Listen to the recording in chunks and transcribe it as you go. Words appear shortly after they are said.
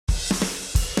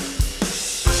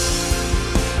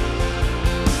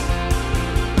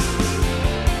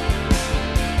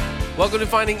Welcome to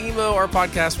Finding Emo, our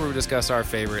podcast where we discuss our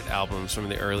favorite albums from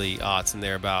the early aughts and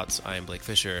thereabouts. I am Blake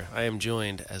Fisher. I am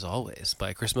joined, as always,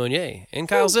 by Chris Monnier and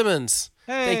Kyle Simmons.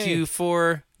 Hey. Thank you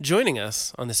for joining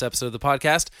us on this episode of the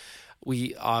podcast.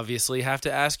 We obviously have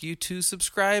to ask you to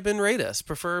subscribe and rate us,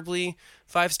 preferably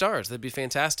 5 stars. That'd be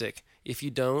fantastic. If you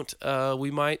don't,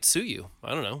 we might sue you.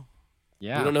 I don't know.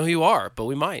 Yeah. We don't know who you are, but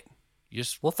we might.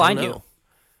 We'll find don't you. know.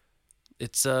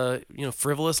 It's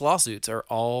frivolous lawsuits are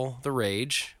all the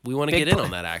rage. We want to get in on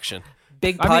that action.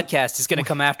 Big podcast is going to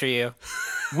come after you.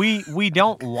 We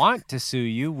don't want to sue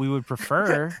you. We would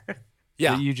prefer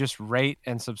Yeah, that you just rate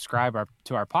and subscribe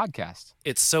to our podcast.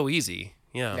 it's so easy.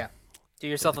 Yeah. Do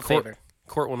yourself a Court- favor.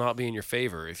 Court will not be in your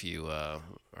favor if you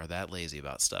are that lazy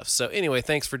about stuff. So anyway,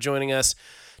 thanks for joining us.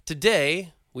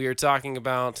 Today we are talking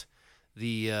about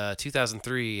the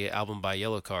 2003 album by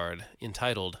Yellowcard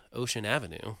entitled Ocean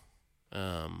Avenue,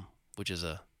 which is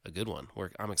a good one.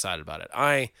 I'm excited about it.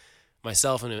 I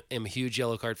myself am a huge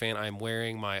Yellowcard fan. I'm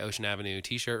wearing my Ocean Avenue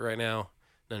t-shirt right now.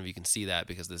 None of you can see that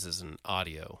because this is an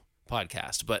audio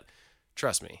podcast, but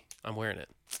trust me, I'm wearing it.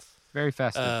 Very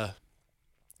festive.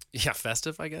 Yeah,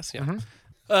 festive, I guess. Yeah.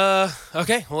 Mm-hmm.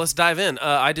 Okay, well, let's dive in.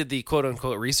 I did the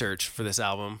quote-unquote research for this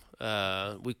album.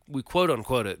 We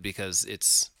quote-unquote it because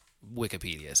it's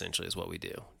Wikipedia, essentially, is what we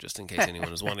do, just in case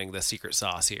anyone is wanting the secret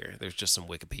sauce here. There's just some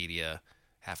Wikipedia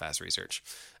half-ass research.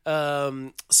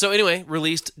 So anyway,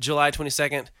 released July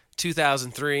 22nd,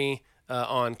 2003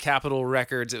 on Capitol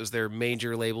Records. It was their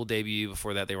major label debut.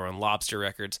 Before that, they were on Lobster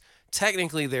Records.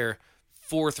 Technically, their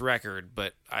 4th record,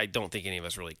 but I don't think any of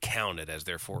us really count it as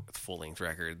their 4th full-length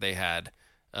record. They had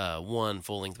one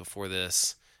full-length before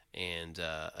this and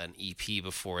an EP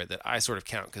before it that I sort of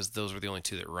count because those were the only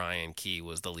 2 that Ryan Key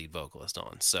was the lead vocalist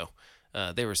on. So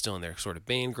they were still in their sort of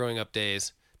band growing up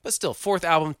days, but still 4th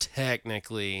album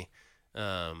technically.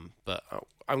 But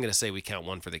I'm going to say we count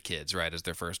One for the Kids, right, as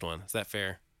their first one. Is that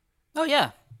fair? Oh,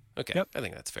 yeah. Okay, Yep. I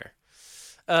think that's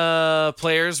fair.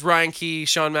 Players, Ryan Key,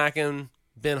 Sean Mackin,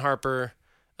 Ben Harper,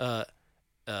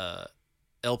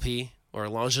 LP or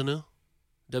Langenu,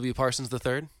 W. Parsons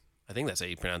III. I think that's how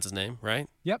you pronounce his name, right?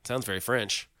 Yep. Sounds very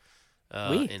French.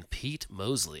 Oui. And Pete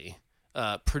Mosley.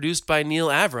 Produced by Neil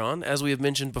Avron, as we have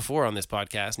mentioned before on this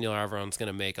podcast. Neil Avron's going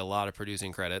to make a lot of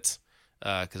producing credits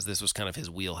because this was kind of his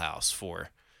wheelhouse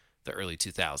for the early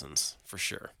 2000s, for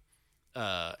sure.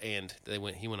 And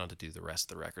he went on to do the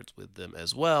rest of the records with them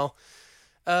as well.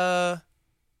 I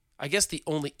guess the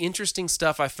only interesting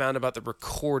stuff I found about the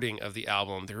recording of the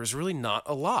album, there was really not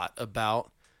a lot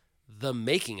about the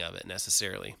making of it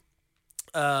necessarily.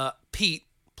 Pete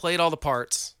played all the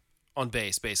parts on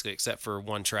bass, basically, except for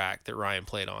one track that Ryan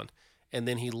played on. And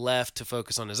then he left to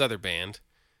focus on his other band.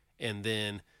 And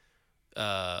then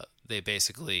they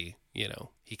basically,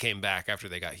 he came back after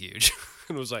they got huge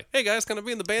and was like, hey, guys, can I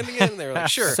be in the band again? And they were like,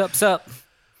 sure. Sup.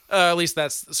 At least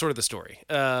that's sort of the story.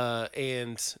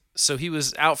 And so he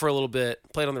was out for a little bit,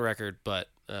 played on the record, but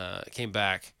came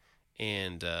back.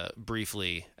 And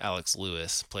briefly, Alex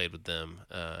Lewis played with them.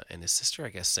 And his sister, I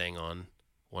guess, sang on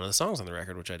one of the songs on the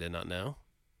record, which I did not know,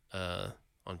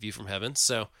 on View from Heaven.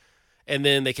 So, and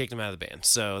then they kicked him out of the band.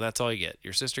 So that's all you get.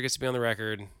 Your sister gets to be on the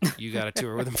record. You got to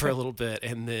tour with him for a little bit.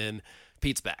 And then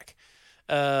Pete's back.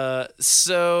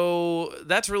 So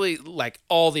that's really like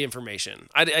all the information.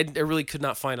 I really could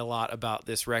not find a lot about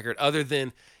this record other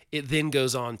than it then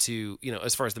goes on to,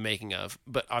 as far as the making of,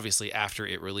 but obviously after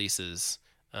it releases,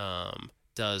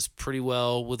 does pretty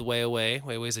well with Way Away.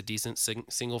 Way Away is a decent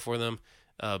single for them.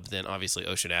 But then obviously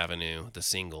Ocean Avenue, the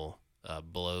single,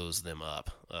 blows them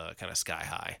up, kind of sky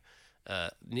high.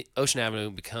 Ocean Avenue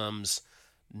becomes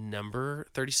number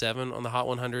 37 on the Hot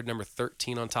 100, number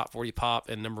 13 on Top 40 Pop,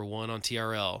 and number 1 on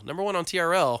TRL. Number 1 on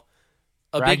TRL,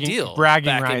 big deal.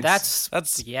 Bragging rights.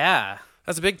 That's Yeah.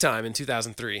 a big time in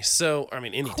 2003. So, I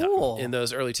mean, any Cool. time in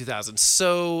those early 2000s.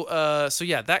 So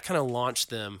yeah, that kind of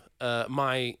launched them.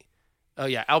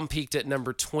 Album peaked at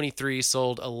number 23,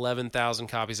 sold 11,000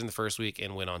 copies in the first week,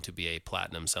 and went on to be a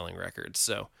platinum selling record.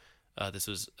 So this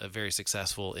was a very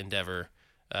successful endeavor.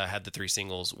 Had the 3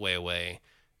 singles, Way Away,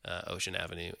 Ocean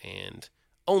Avenue, and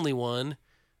Only One,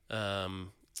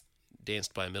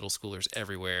 danced by middle schoolers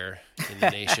everywhere in the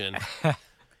nation.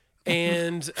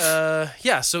 And so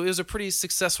it was a pretty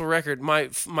successful record. My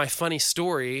funny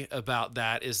story about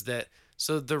that is that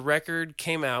so the record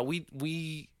came out.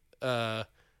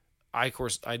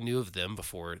 I knew of them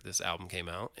before this album came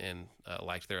out and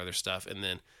liked their other stuff, and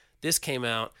then this came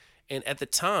out. And at the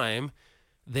time,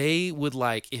 they would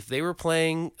if they were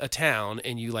playing a town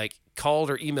and you called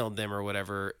or emailed them or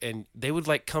whatever, and they would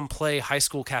come play high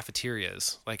school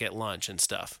cafeterias at lunch and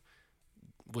stuff.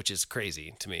 which is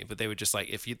crazy to me. But they would just like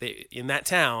in that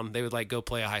town they would like go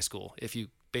play a high school if you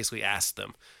basically asked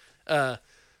them.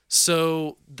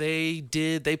 So they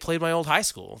played my old high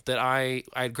school that I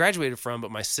had graduated from,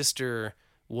 but my sister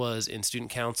was in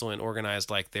student council and organized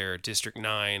like their District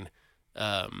 9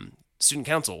 student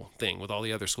council thing with all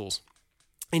the other schools.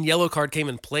 And Yellow Card came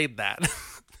and played that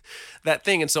that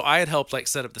thing. And so I had helped like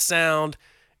set up the sound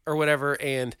or whatever,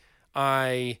 and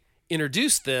I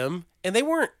introduced them, and they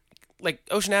weren't like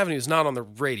Ocean Avenue is not on the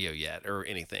radio yet or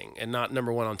anything, and not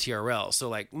number one on TRL. So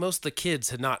like most of the kids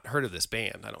had not heard of this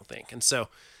band, I don't think. And so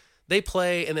they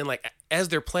play, and then like as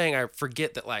they're playing, I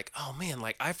forget that like, oh man,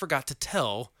 like I forgot to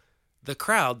tell the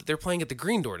crowd that they're playing at the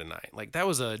Green Door tonight. Like that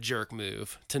was a jerk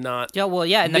move to not. Yeah, well,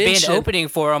 yeah, and the band opening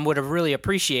for them would have really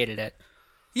appreciated it.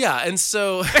 Yeah, and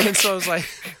so I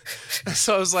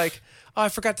was like, oh, I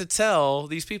forgot to tell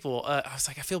these people. I was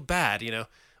like, I feel bad, you know.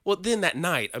 Well, then that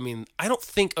night, I mean, I don't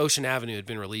think Ocean Avenue had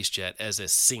been released yet as a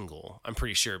single. I'm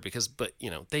pretty sure but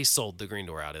you know, they sold the Green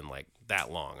Door out in like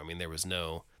that long. I mean, there was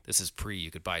no. This is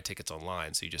you could buy tickets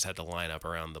online, so you just had to line up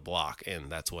around the block, and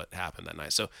that's what happened that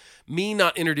night. So me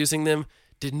not introducing them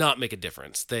did not make a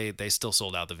difference. They still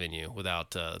sold out the venue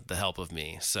without the help of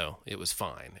me, so it was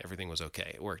fine. Everything was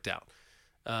okay. It worked out.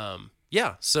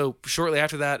 Yeah, so shortly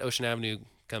after that, Ocean Avenue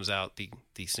comes out, the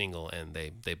single, and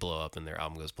they blow up, and their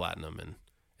album goes platinum, and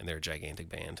they're a gigantic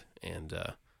band, and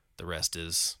the rest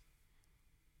is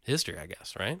history, I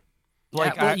guess, right?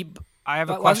 Like, yeah, well, I have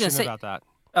a question about that.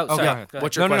 Oh, sorry. Go ahead.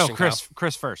 What's your question,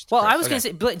 Chris first. Well, Chris. I was going to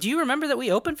say, but do you remember that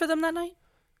we opened for them that night?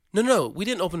 No, we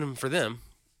didn't open them for them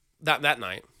that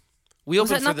night. We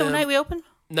Was opened that for not them, the night we opened?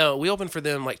 No, we opened for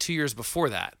them like 2 years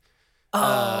before that.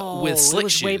 Oh, with Slick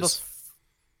Shoes.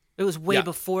 It was way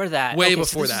before that. Way okay,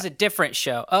 before so this that. is a different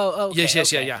show. Oh, okay, Yes,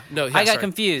 okay. yeah. No, I got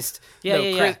confused.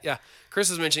 Yeah. Chris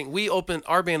was mentioning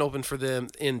our band opened for them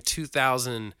in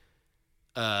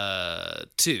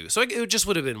 2002, so it just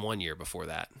would have been 1 year before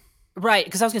that. Right,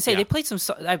 because I was gonna say they played some.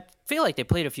 I feel like they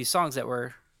played a few songs that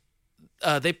were.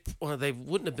 They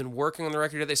wouldn't have been working on the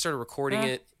record yet. They started recording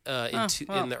it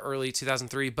in the early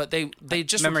 2003, but they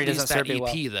just released that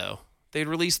EP though. They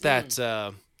released that.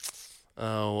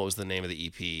 What was the name of the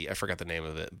EP? I forgot the name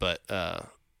of it, but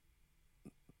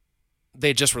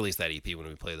they just released that EP when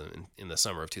we played them in the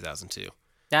summer of 2002.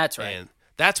 That's right. And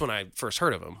that's when I first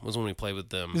heard of them, was when we played with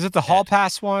them. Is it the Hall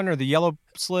Pass one or the Yellow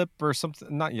Slip or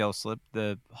something? Not Yellow Slip,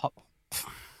 the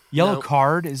Yellow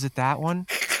Card. Is it that one?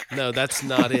 No, that's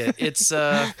not it. It's,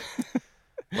 well,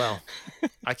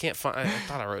 I can't find, I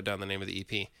thought I wrote down the name of the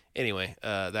EP. Anyway,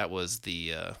 that was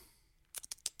that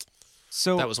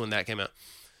was when that came out.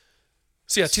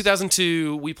 So yeah,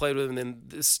 2002 we played with them, and then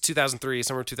this 2003,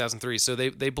 summer of 2003. So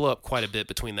they blew up quite a bit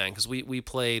between that, because we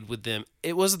played with them.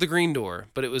 It was the Green Door,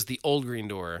 but it was the old Green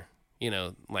Door, you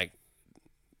know, like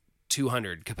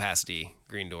 200 capacity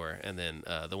Green Door, and then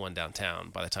the one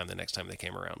downtown, by the time the next time they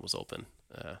came around, was open.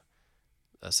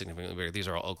 Significantly bigger. These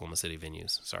are all Oklahoma City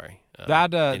venues. Sorry,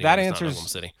 that answers Oklahoma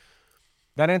City.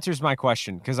 That answers my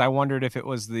question, because I wondered if it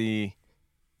was the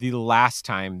last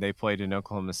time they played in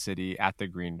Oklahoma City at the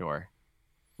Green Door.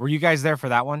 Were you guys there for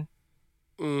that one?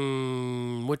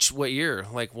 What year?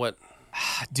 Like what?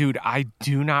 Dude, I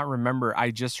do not remember.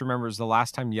 I just remember it was the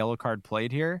last time Yellow Card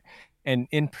played here. And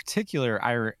in particular,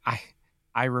 I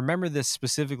remember this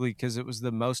specifically because it was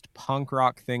the most punk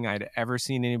rock thing I'd ever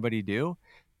seen anybody do.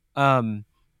 The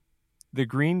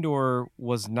Green Door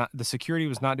the security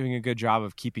was not doing a good job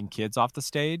of keeping kids off the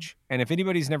stage. And if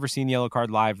anybody's never seen Yellow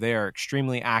Card live, they are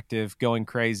extremely active, going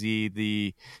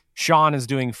crazy. Sean is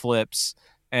doing flips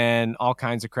and all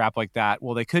kinds of crap like that.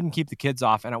 Well, they couldn't keep the kids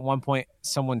off. And at one point,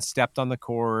 someone stepped on the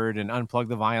cord and unplugged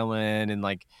the violin. And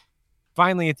like,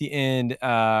 finally at the end,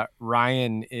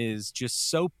 Ryan is just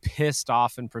so pissed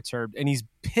off and perturbed. And he's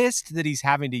pissed that he's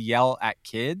having to yell at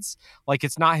kids. Like,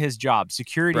 it's not his job.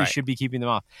 Security should be keeping them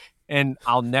off. And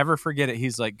I'll never forget it.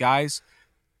 He's like, guys,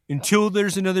 until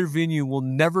there's another venue, we'll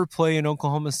never play in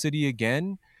Oklahoma City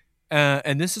again.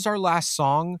 And this is our last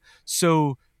song.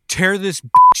 So tear this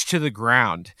bitch to the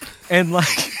ground. And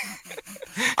like,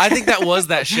 I think that was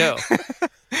that show.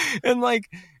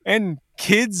 and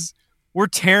kids were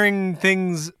tearing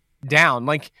things down,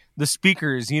 like the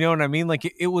speakers, you know what I mean? Like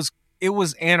it was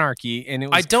anarchy, and it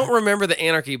was. I don't remember the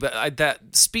anarchy, but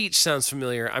that speech sounds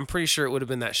familiar. I'm pretty sure it would have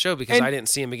been that show, because I didn't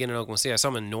see him again in Oklahoma City. I saw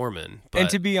him in Norman. But... And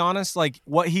to be honest, like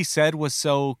what he said was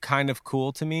so kind of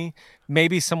cool to me.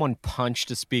 Maybe someone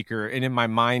punched a speaker, and in my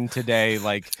mind today,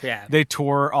 like they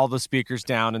tore all the speakers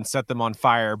down and set them on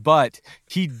fire. But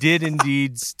he did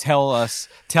indeed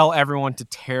tell everyone to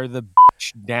tear the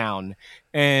pitch down,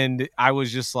 and I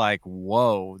was just like,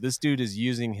 whoa, this dude is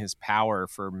using his power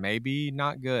for maybe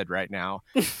not good right now.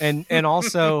 And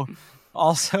also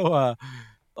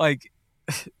like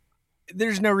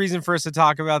there's no reason for us to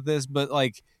talk about this, but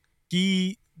like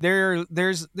there's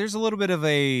a little bit of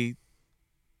a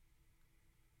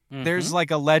there's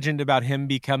like a legend about him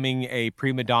becoming a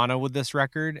prima donna with this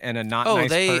record and a not nice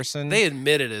person. They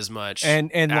admitted as much and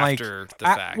after the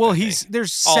fact. Well, All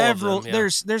there's several of them, yeah.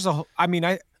 there's a I mean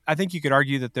I think you could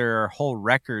argue that there are whole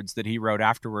records that he wrote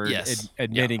afterward Yes.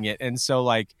 admitting it. And so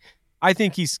like I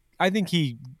think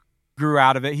he grew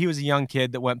out of it. He was a young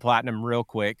kid that went platinum real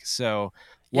quick. So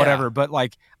whatever. Yeah. But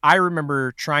like I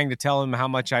remember trying to tell him how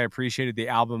much I appreciated the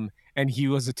album, and he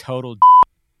was a total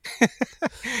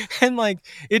and like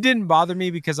it didn't bother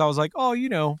me because I was like, oh,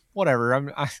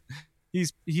 whatever.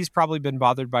 He's probably been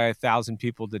bothered by 1,000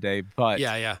 people today, but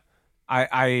yeah.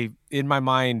 I in my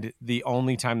mind, the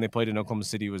only time they played in Oklahoma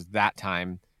City was that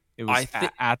time. It was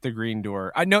at the Green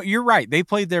Door. I know you're right. They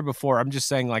played there before. I'm just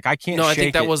saying, like, I can't. No, I shake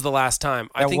think that it. was the last time.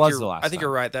 That was the last I think time.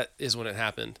 you're right. That is when it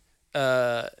happened.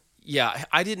 Yeah,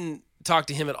 I didn't talk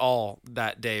to him at all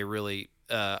that day. Really,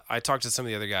 I talked to some of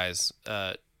the other guys.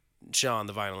 Sean,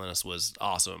 the violinist, was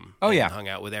awesome. Oh, and yeah. hung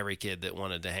out with every kid that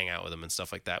wanted to hang out with him and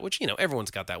stuff like that. Which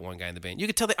everyone's got that one guy in the band. You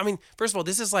could tell that. I mean, first of all,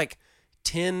 this is like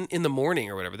 10 in the morning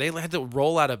or whatever. They had to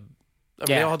roll out of.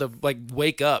 They all had to like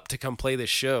wake up to come play this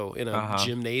show in a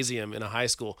gymnasium in a high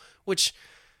school, which,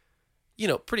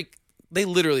 they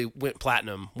literally went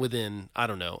platinum within, I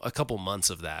don't know, a couple months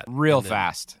of that. Real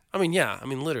fast. I mean, yeah. I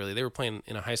mean, literally, they were playing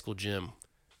in a high school gym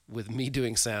with me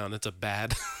doing sound. That's a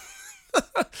bad.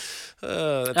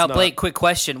 Blake, quick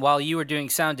question. While you were doing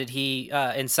sound, did he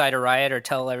incite a riot or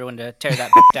tell everyone to tear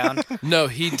that down? No,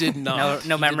 he did not.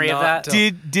 No memory of that?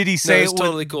 Did he say it was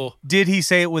totally cool. Did he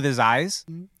say it with his eyes?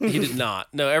 He did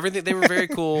not. No, everything. They were very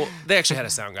cool. They actually had a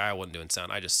sound guy. I wasn't doing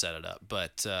sound. I just set it up.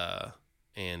 But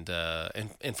and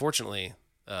fortunately,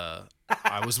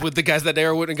 I was with the guys that day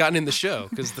or wouldn't have gotten in the show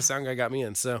because the sound guy got me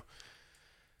in. So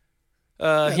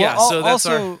so that's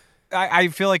also. I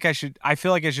feel like I should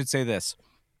say this.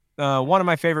 One of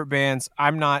my favorite bands.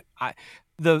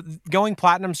 The going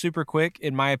platinum super quick,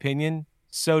 in my opinion,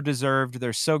 so deserved.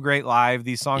 They're so great live.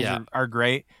 These songs are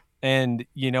great. And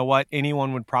you know what?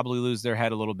 Anyone would probably lose their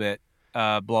head a little bit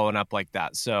blowing up like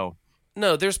that. So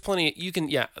no, there's plenty. You can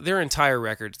there are entire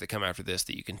records that come after this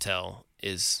that you can tell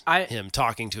is him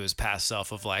talking to his past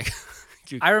self of like.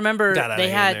 I remember they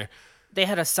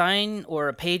had a sign or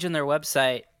a page on their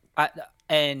website.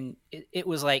 And it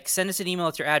was like, send us an email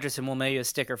with your address and we'll mail you a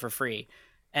sticker for free.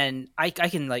 And I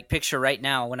can like picture right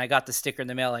now when I got the sticker in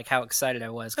the mail, like how excited I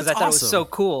was. Because I thought it was so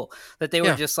cool that they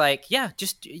were just like,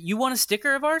 just, you want a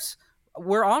sticker of ours?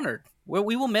 We're honored.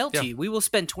 We will mail to you. We will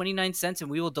spend 29 cents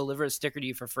and we will deliver a sticker to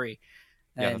you for free.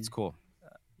 And, that's cool.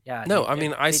 No, I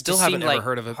mean, I still haven't ever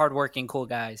heard of it. Hardworking, cool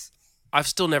guys. I've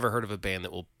still never heard of a band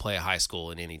that will play a high school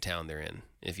in any town they're in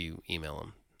if you email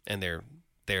them and they're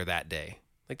there that day.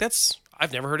 Like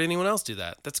I've never heard anyone else do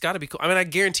that. That's got to be cool. I mean, I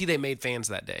guarantee they made fans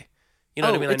that day. You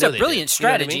know what I mean? It's a brilliant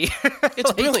strategy. You know what I mean?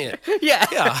 It's brilliant. Yeah.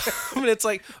 I mean, it's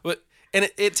like, and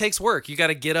it takes work. You got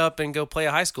to get up and go play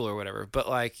a high school or whatever. But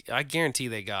like, I guarantee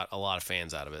they got a lot of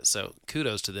fans out of it. So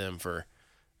kudos to them for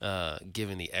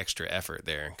giving the extra effort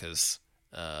there, because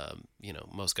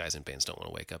most guys in bands don't want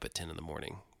to wake up at 10 in the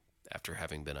morning after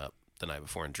having been up the night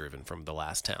before and driven from the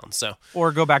last town. So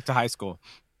or go back to high school.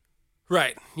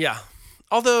 Right. Yeah.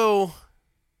 Although,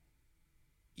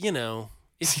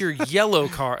 if you're yellow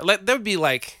car, that would be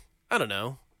like, I don't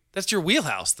know. That's your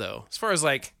wheelhouse, though. As far as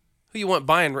like who you want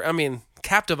buying. I mean,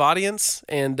 captive audience,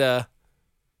 and I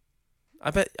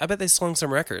bet they slung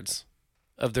some records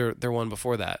of their one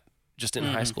before that, just in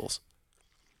high schools.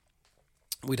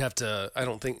 We'd have to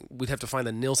find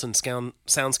the Nielsen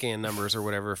SoundScan numbers or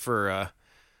whatever for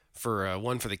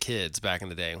one for the kids back in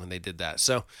the day when they did that.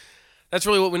 So that's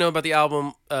really what we know about the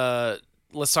album.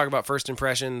 Let's talk about first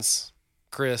impressions.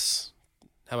 Chris,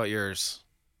 how about yours?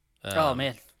 Oh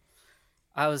man,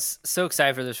 I was so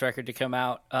excited for this record to come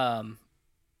out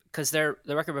because the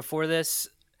record before this,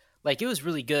 like, it was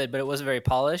really good, but it wasn't very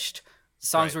polished. The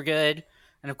songs were good,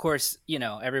 and of course,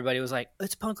 everybody was like,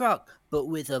 "It's punk rock, but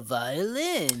with a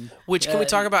violin." Which can we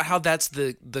talk about how that's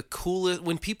the coolest?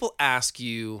 When people ask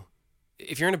you,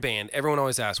 if you're in a band, everyone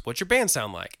always asks, "What's your band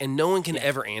sound like?" And no one can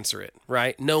ever answer it,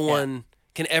 right? No one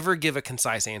can ever give a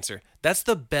concise answer. That's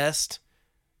the best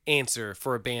answer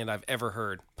for a band I've ever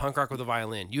heard. Punk rock with a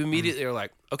violin. You immediately are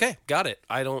like, okay, got it.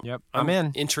 I'm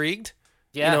in. Intrigued.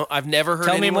 Yeah. I've never heard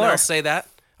anyone else say that.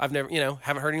 I've never,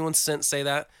 haven't heard anyone since say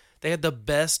that. They had the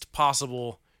best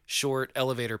possible short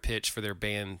elevator pitch for their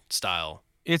band style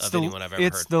of anyone I've ever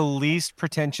heard. It's the least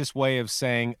pretentious way of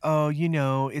saying, oh,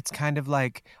 it's kind of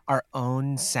like our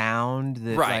own sound.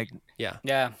 That, right.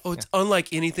 Yeah. Oh, it's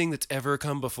unlike anything that's ever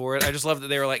come before it. I just love that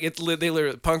they were like, they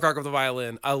literally punk rock with the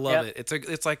violin. I love it.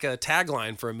 It's like a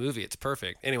tagline for a movie. It's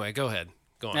perfect. Anyway, go ahead.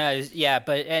 Go on.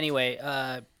 But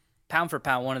anyway, pound for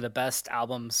pound, one of the best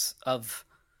albums of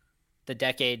the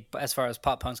decade as far as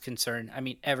pop punk's concerned. I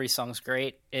mean, every song's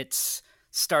great. It's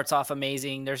starts off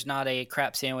amazing. There's not a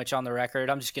crap sandwich on the record.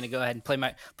 I'm just going to go ahead and put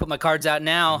my cards out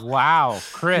now. Wow,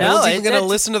 Chris. No one's even going to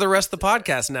listen to the rest of the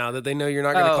podcast now that they know you're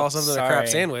not going to call something a crap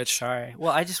sandwich. Sorry.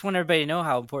 Well, I just want everybody to know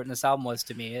how important this album was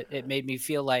to me. It made me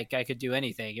feel like I could do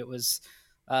anything. It was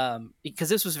because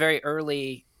this was very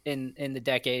early in the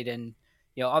decade, and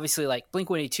obviously like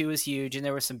Blink-182 was huge, and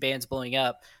there were some bands blowing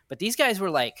up, but these guys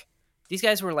were like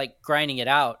grinding it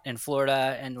out in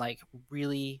Florida and like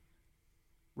really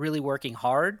working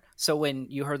hard. So when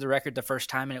you heard the record the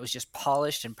first time and it was just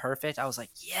polished and perfect, I was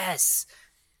like, yes,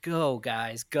 go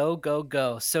guys,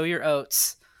 go. Sow your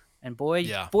oats. And boy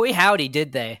howdy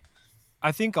did they.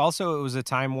 I think also it was a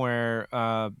time where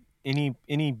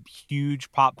any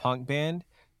huge pop punk band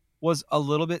was a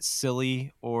little bit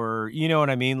silly, or you know what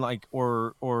I mean, like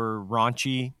or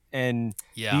raunchy, and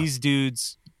these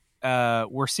dudes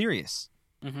were serious.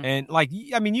 Mm-hmm. And like,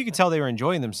 I mean, you could tell they were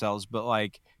enjoying themselves, but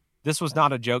like, this was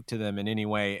not a joke to them in any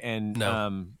way, and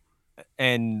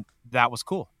and that was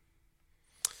cool.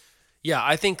 Yeah,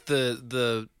 I think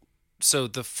the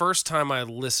first time I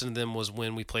listened to them was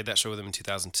when we played that show with them in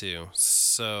 2002.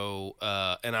 So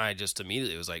and I just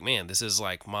immediately was like, man, this is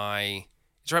like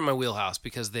it's right in my wheelhouse,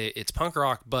 because it's punk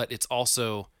rock, but it's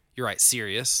also, you're right,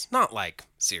 serious. Not like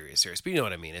serious, but you know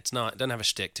what I mean. It doesn't have a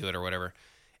shtick to it or whatever.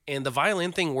 And the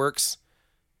violin thing works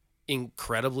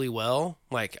incredibly well.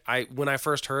 Like when I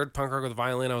first heard punk rock with a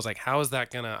violin, I was like, how is that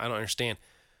I don't understand.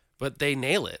 But they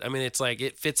nail it. I mean, it's like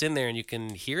it fits in there and you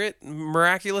can hear it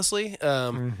miraculously.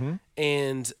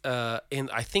 And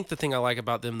I think the thing I like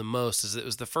about them the most is it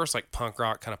was the first like punk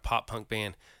rock kind of pop punk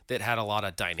band that had a lot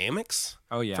of dynamics.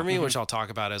 For me, which I'll talk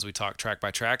about as we talk track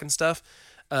by track and stuff.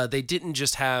 They didn't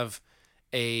just have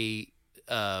a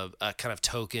kind of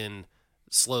token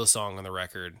slow song on the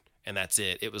record and that's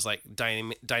it. It was like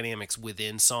dynamics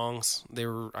within songs.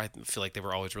 I feel like they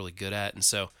were always really good at. And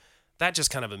so that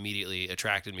just kind of immediately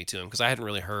attracted me to them, because I hadn't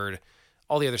really heard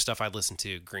all the other stuff I'd listened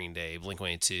to, Green Day,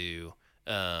 Blink-182.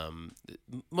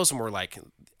 Most of them were like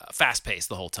fast paced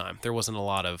the whole time. There wasn't a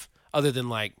lot of, other than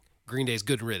like Green Day's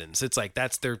Good Riddance. It's like,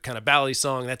 that's their kind of ballady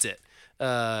song. That's it.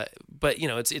 But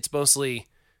it's mostly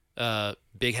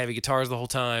big heavy guitars the whole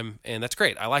time. And that's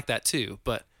great. I like that too.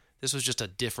 But this was just a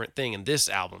different thing. And this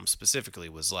album specifically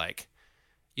was like,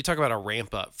 you talk about a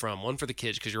ramp up from One for the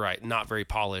Kids, because you're right, not very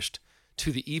polished,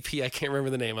 to the EP I can't remember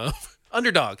the name of.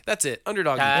 Underdog. That's it.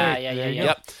 Underdog EP. Yeah.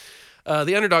 Yep.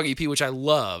 The Underdog EP, which I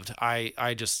loved. I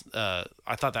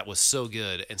thought that was so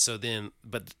good. And so then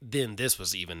this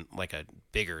was even like a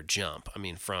bigger jump. I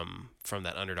mean, from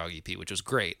that Underdog EP, which was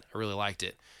great. I really liked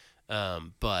it.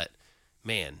 But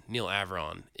man, Neil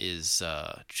Avron is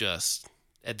just,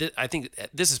 I think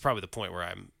this is probably the point where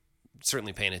I'm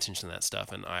certainly paying attention to that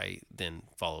stuff. And I then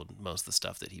followed most of the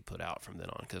stuff that he put out from then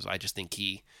on, because I just think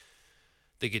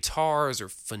the guitars are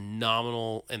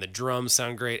phenomenal and the drums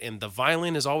sound great and the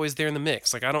violin is always there in the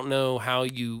mix. Like, I don't know how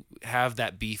you have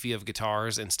that beefy of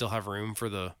guitars and still have room for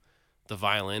the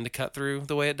violin to cut through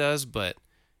the way it does, but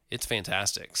it's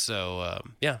fantastic. So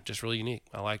just really unique.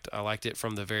 I liked it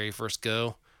from the very first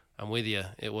go. I'm with you.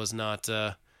 It was not,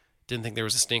 didn't think there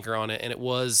was a stinker on it. And it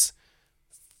was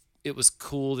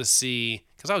cool to see,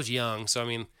 because I was young. So, I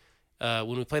mean,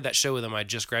 when we played that show with them, I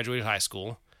just graduated high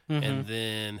school. Mm-hmm. And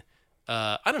then,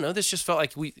 I don't know, this just felt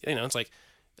like it's like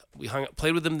we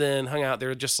played with them then, hung out. They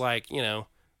were just like,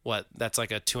 that's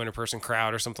like a 200 person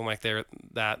crowd or something like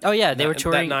that. Oh yeah. They were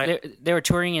touring. They were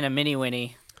touring in a Mini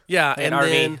Winnie. Yeah.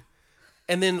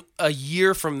 And then a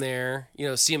year from there,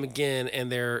 see them again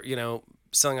and they're,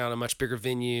 selling out a much bigger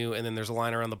venue, and then there's a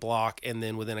line around the block, and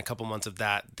then within a couple months of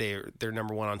that, they're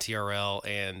number one on TRL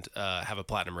and have a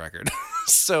platinum record.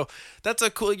 So that's a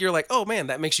cool. You're like, oh man,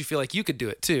 that makes you feel like you could do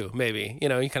it too. Maybe you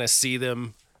kind of see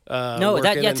them.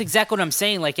 That's exactly what I'm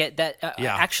saying. Like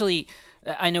actually,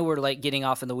 I know we're like getting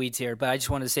off in the weeds here, but I just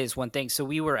wanted to say this one thing. So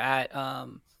we were at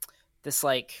this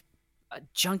like a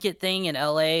junket thing in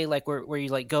LA, like where you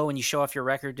like go and you show off your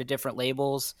record to different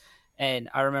labels, and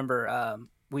I remember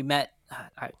we met.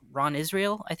 Ron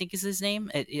Israel, I think is his name,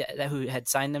 who had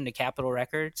signed them to Capitol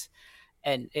Records,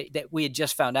 and that we had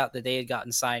just found out that they had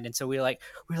gotten signed, and so we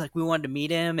wanted to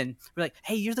meet him, and we're like,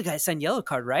 hey, you're the guy that signed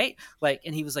Yellowcard, right? Like,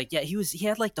 and he was like, yeah, he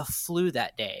had like the flu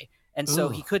that day, and so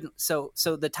he couldn't. So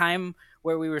the time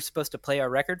where we were supposed to play our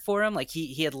record for him, like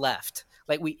he had left.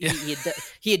 Like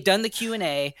he had done the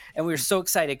Q&A, and we were so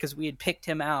excited because we had picked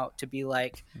him out to be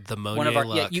like the one of our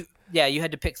luck. You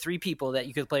had to pick 3 people that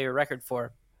you could play your record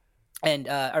for. And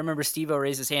I remember Steve-O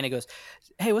raised his hand and goes,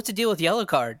 "Hey, what's the deal with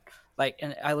Yellowcard?" Like,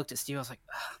 and I looked at Steve, I was like,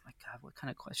 "Oh my God, what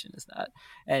kind of question is that?"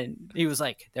 And he was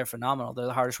like, "They're phenomenal. They're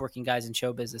the hardest working guys in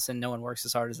show business, and no one works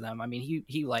as hard as them." I mean,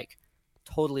 he like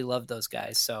totally loved those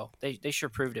guys. So they sure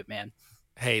proved it, man.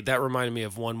 Hey, that reminded me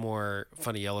of one more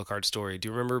funny Yellowcard story. Do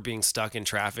you remember being stuck in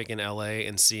traffic in LA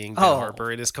and seeing Ben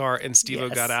Harper in his car, and Steve-O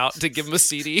got out to give him a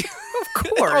CD? Of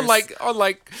course. on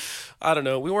like, I don't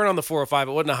know. We weren't on the 405.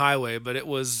 It wasn't a highway, but it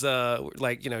was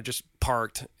just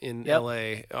parked in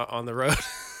LA on the road.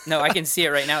 No, I can see it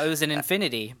right now. It was an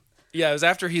Infinity. Yeah, it was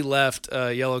after he left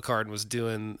Yellowcard and was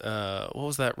doing, what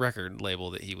was that record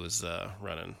label that he was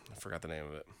running? I forgot the name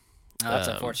of it. Oh, that's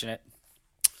unfortunate.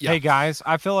 Yeah. Hey guys,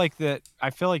 I feel like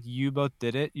you both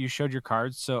did it. You showed your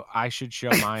cards, so I should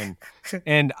show mine.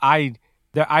 And I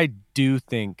do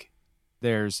think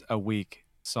there's a weak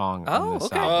song on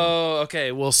this album. Oh,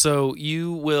 okay. Well, so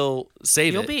you will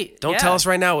save it. Don't tell us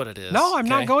right now what it is. No, I'm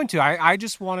not going to. I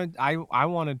just wanted I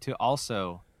wanted to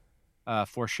also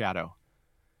foreshadow.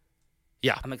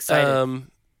 Yeah, I'm excited.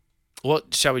 Well,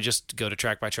 shall we just go to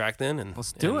track by track then? And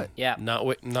let's do it. Yeah. Not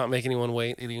make anyone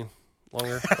wait any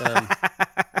longer.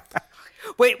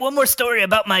 Wait, one more story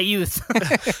about my youth.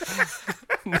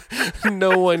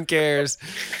 No one cares.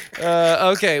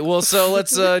 Okay, well, so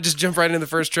let's just jump right into the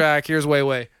first track. Here's Way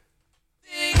Way.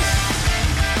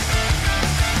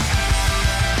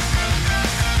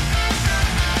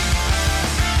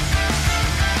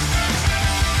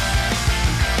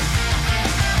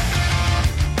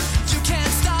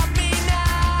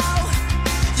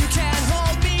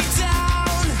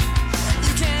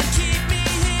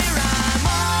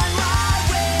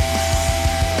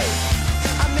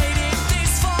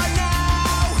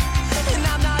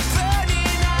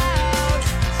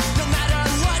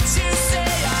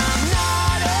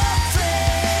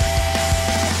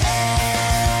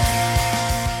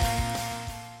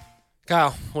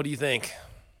 Kyle, what do you think?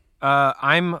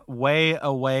 I'm way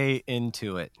away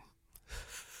into it.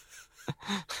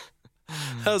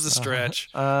 That was a stretch.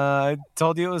 I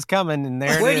told you it was coming, and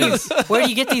there it is. Where do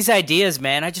you get these ideas,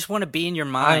 man? I just want to be in your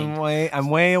mind. I'm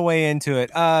way away into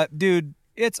it. Dude,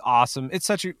 it's awesome. It's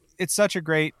such a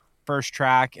great first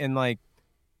track, and like,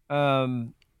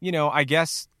 I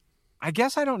guess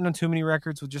I don't know too many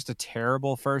records with just a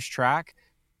terrible first track.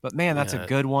 But man, that's a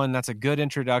good one. That's a good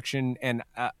introduction, and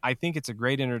I think it's a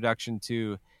great introduction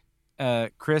to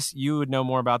Chris. You would know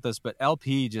more about this, but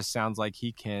LP just sounds like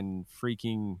he can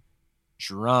freaking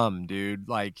drum, dude.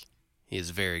 Like he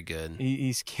is very good.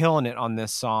 He's killing it on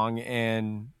this song,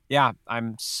 and yeah,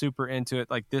 I'm super into it.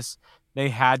 Like this, they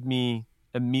had my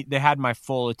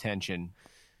full attention.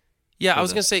 Yeah, I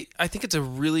was going to say, I think it's a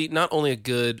really, not only a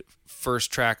good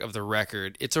first track of the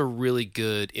record, it's a really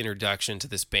good introduction to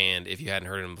this band if you hadn't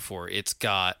heard them before. It's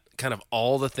got kind of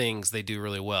all the things they do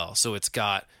really well. So it's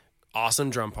got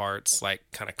awesome drum parts, like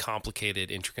kind of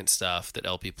complicated, intricate stuff that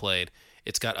LP played.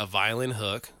 It's got a violin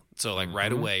hook. So like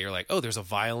right away, you're like, oh, there's a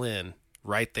violin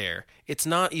right there. It's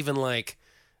not even like,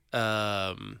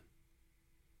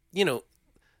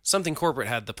 Something Corporate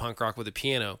had the punk rock with a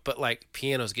piano, but like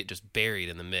pianos get just buried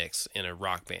in the mix in a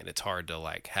rock band. It's hard to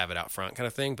like have it out front kind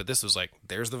of thing. But this was like,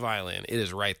 there's the violin. It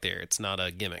is right there. It's not a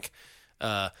gimmick.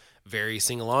 Very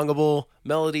sing-alongable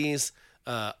melodies.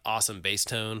 Awesome bass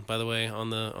tone, by the way, on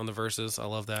the verses. I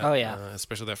love that. Oh yeah,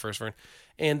 especially that first one,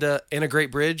 and a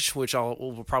great bridge, which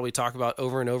we'll probably talk about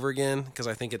over and over again because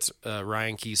I think it's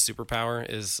Ryan Key's superpower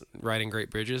is writing great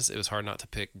bridges. It was hard not to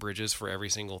pick bridges for every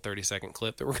single 30-second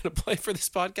clip that we're going to play for this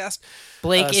podcast.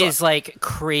 Blake is like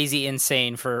crazy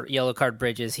insane for Yellowcard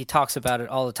bridges. He talks about it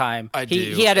all the time.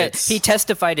 He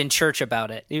testified in church about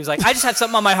it. He was like, I just have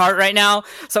something on my heart right now,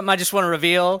 something I just want to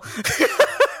reveal.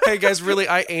 Hey guys, really,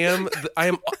 I am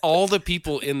all the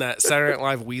people in that Saturday Night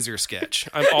Live Weezer sketch.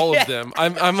 I'm all of them.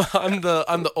 I'm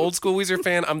the old school Weezer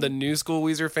fan. I'm the new school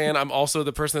Weezer fan. I'm also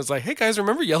the person that's like, hey guys,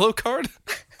 remember Yellowcard?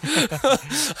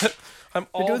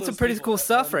 You're doing some pretty cool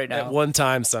stuff right now. At one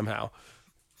time, somehow.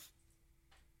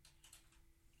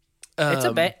 It's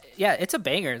a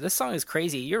banger. This song is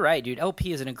crazy. You're right, dude.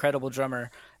 LP is an incredible drummer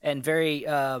and very.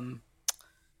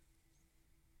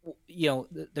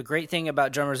 The great thing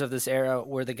about drummers of this era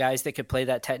were the guys that could play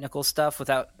that technical stuff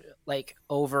without like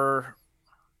over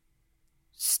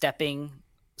stepping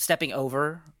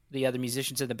over the other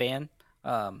musicians in the band.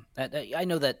 I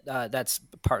know that that's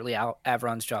partly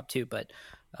Avron's job too, but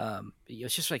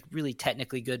it's just like really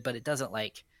technically good, but it doesn't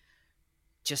like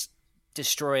just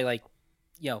destroy like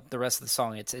the rest of the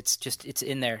song. It's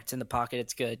in there. It's in the pocket.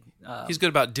 It's good. He's good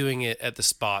about doing it at the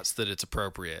spots that it's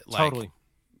appropriate. Like, totally.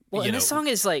 Well, and this song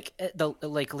is like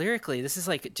lyrically, this is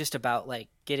like just about like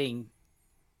getting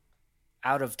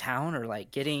out of town or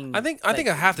like getting. I think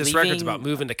half this record's about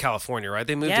moving to California, right?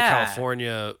 They moved to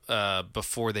California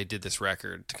before they did this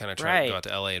record to kind of try to go out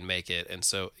to LA and make it, and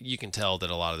so you can tell that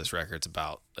a lot of this record's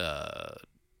about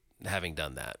having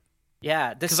done that.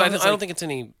 Yeah, because I don't think it's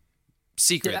any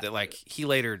secret that like he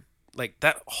later like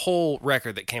that whole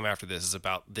record that came after this is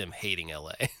about them hating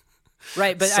LA.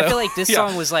 Right, but I feel like this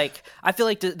song was like, I feel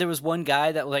like there was one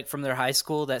guy that like from their high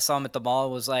school that saw him at the mall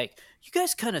and was like, you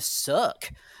guys kind of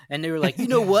suck. And they were like, you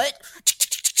know what?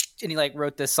 And he like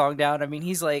wrote this song down. I mean,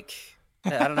 he's like,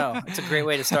 I don't know. It's a great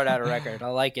way to start out a record. I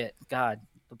like it. God,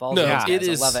 the balls. No, it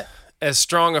is. I love it. As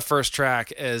strong a first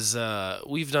track as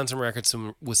we've done some records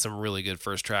with some really good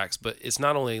first tracks, but it's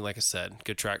not only, like I said,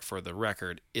 good track for the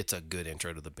record, it's a good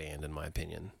intro to the band, in my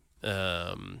opinion.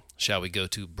 Shall we go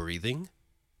to Breathing?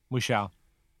 We shall.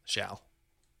 For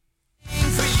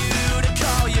you to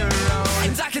call your own,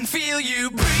 and I can feel you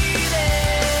breathing,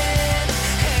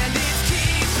 and it's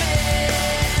keeping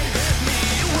me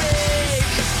awake.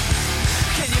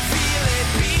 Can you feel it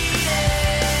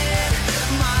beating?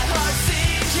 My heart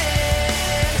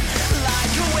sinking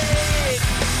like a wave.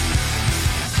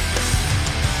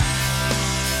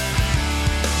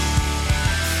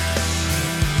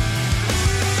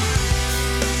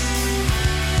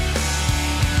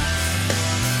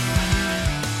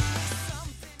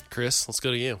 Chris, let's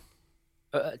go to you.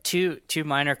 Two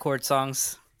minor chord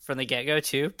songs from the get-go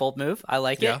too. Bold move. I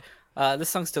like it. This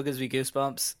song still gives me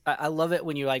goosebumps. I love it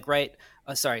when you like write.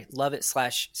 Love it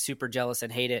 / super jealous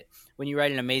and hate it when you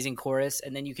write an amazing chorus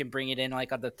and then you can bring it in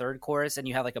like on the third chorus and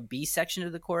you have like a B section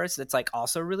of the chorus that's like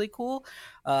also really cool.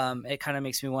 It kind of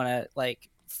makes me want to like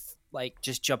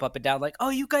just jump up and down like, oh,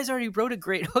 you guys already wrote a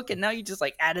great hook and now you just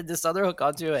like added this other hook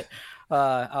onto it.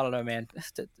 I don't know, man.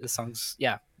 The song's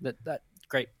that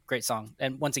great song.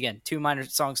 And once again, two minor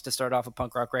songs to start off a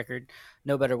punk rock record.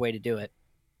 No better way to do it.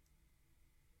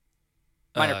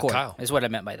 Minor chord Kyle. Is what I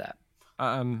meant by that.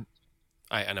 I know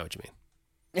what you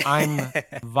mean. I'm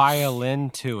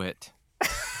violin to it.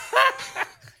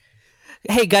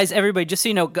 Hey guys, everybody, just so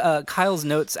you know, Kyle's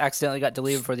notes accidentally got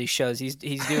deleted for these shows. He's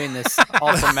doing this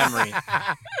all from memory.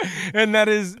 And that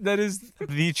is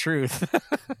the truth.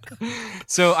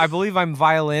 So I believe I'm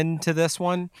violin to this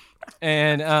one.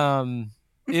 And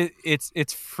it's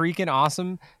freaking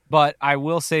awesome, but I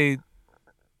will say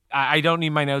I don't need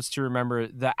my notes to remember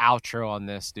the outro on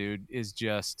this, dude, is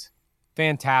just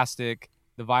fantastic.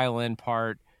 The violin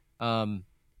part,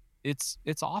 it's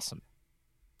awesome.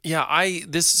 Yeah,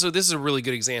 this is a really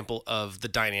good example of the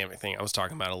dynamic thing I was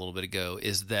talking about a little bit ago,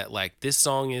 is that like this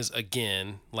song is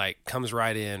again like comes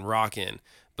right in rocking,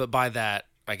 but by that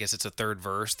I guess it's a third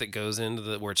verse that goes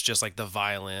into where it's just like the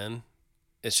violin.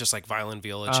 It's just like violin,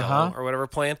 viola, cello, or whatever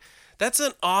playing. That's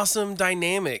an awesome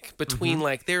dynamic between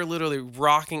like they're literally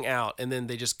rocking out and then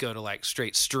they just go to like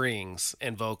straight strings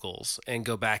and vocals and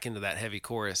go back into that heavy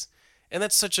chorus. And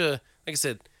that's such a, like I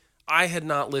said, I had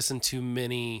not listened to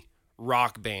many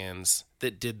rock bands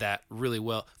that did that really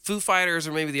well. Foo Fighters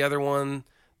or maybe the other one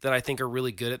that I think are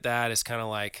really good at that is kind of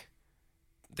like,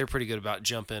 they're pretty good about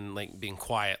jumping, like being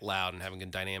quiet, loud, and having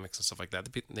good dynamics and stuff like that.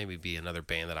 Maybe be another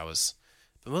band that I was...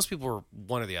 But most people were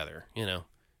one or the other, kind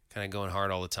of going hard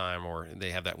all the time, or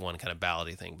they have that one kind of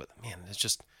ballady thing. But man, it's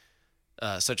just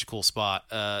such a cool spot.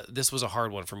 This was a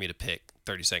hard one for me to pick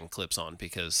 30-second clips on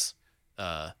because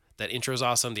that intro is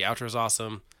awesome, the outro is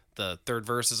awesome, the third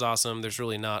verse is awesome. There's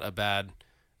really not a bad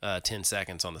 10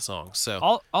 seconds on the song.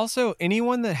 So also,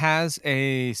 anyone that has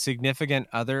a significant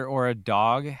other or a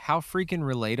dog, how freaking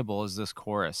relatable is this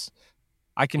chorus?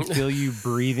 I can feel you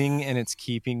breathing and it's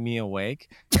keeping me awake.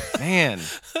 Man.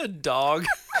 A dog.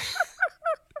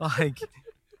 Like,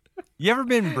 you ever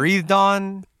been breathed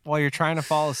on while you're trying to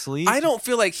fall asleep? I don't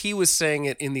feel like he was saying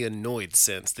it in the annoyed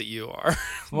sense that you are.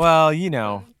 Well,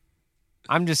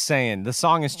 I'm just saying the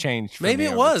song has changed. Maybe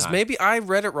it was. Maybe I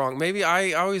read it wrong. Maybe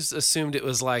I always assumed it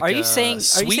was like. Are you saying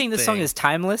this song is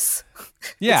timeless?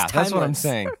 Yeah, that's what I'm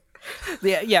saying.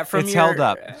 Yeah. From it's held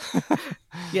up.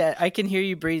 Yeah, I can hear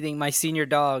you breathing, my senior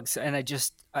dogs, and I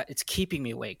just it's keeping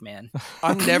me awake, man.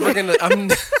 I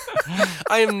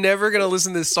am never gonna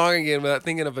listen to this song again without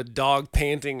thinking of a dog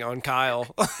panting on Kyle.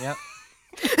 Yep.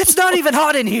 It's not even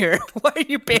hot in here. Why are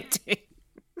you panting?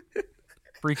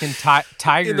 Freaking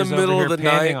tigers in the middle over here of the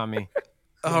panting night on me.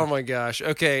 Oh my gosh.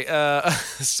 Okay,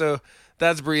 so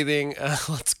that's Breathing.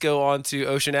 Let's go on to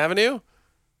Ocean Avenue.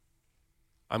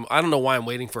 I don't know why I'm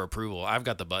waiting for approval. I've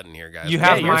got the button here, guys. You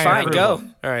have you're fine. approval. Go.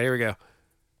 All right, here we go.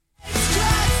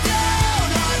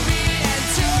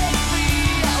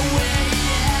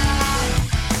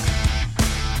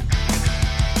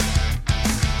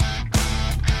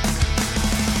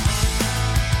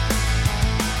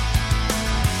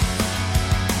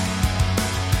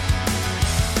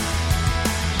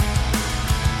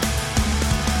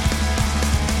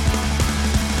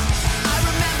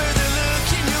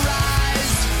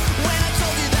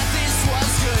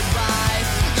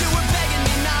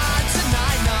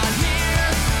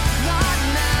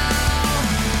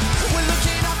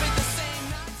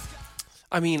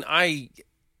 I mean,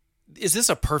 is this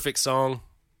a perfect song?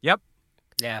 Yep.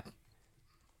 Yeah.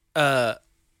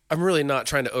 I'm really not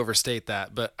trying to overstate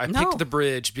that, but I picked the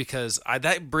bridge because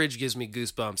that bridge gives me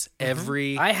goosebumps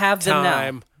every I have them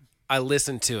time now. I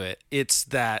listen to it. It's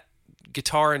that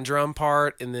guitar and drum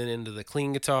part, and then into the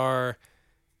clean guitar,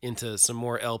 into some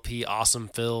more LP awesome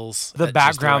fills. The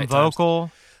background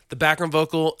vocal. The background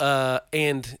vocal,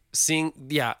 and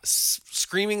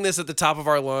screaming this at the top of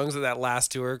our lungs at that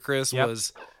last tour, Chris,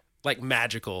 was like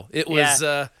magical. It was,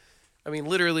 I mean,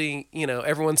 literally,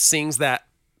 everyone sings that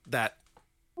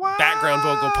background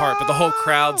vocal part, but the whole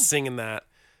crowd's singing that.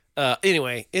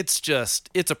 Anyway, it's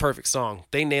a perfect song.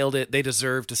 They nailed it. They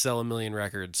deserve to sell 1 million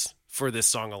records for this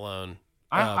song alone.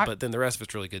 But then the rest of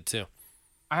it's really good too.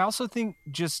 I also think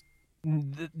just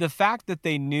the fact that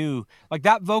they knew, like,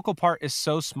 that vocal part is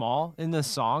so small in the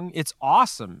song. It's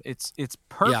awesome. It's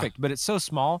perfect, but it's so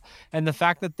small. And the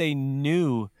fact that they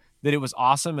knew that it was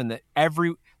awesome, and that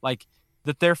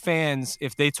that their fans,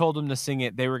 if they told them to sing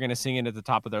it, they were going to sing it at the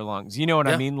top of their lungs. You know what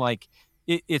I mean? Like,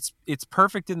 it's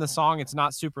perfect in the song. It's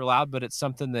not super loud, but it's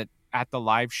something that at the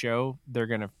live show they're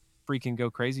going to freaking go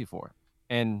crazy for.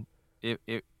 And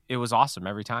it was awesome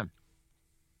every time.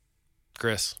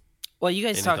 Chris. Well, you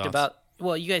guys talked about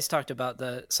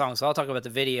the song, so I'll talk about the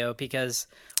video, because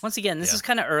once again, this is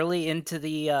kind of early into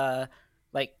the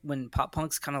like when pop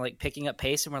punk's kind of like picking up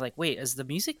pace, and we're like, wait, is the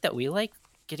music that we like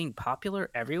getting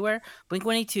popular everywhere?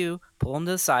 Blink-182, pull them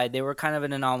to the side. They were kind of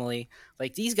an anomaly.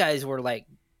 Like, these guys were like,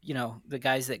 the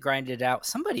guys that grinded it out.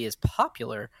 Somebody is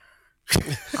popular.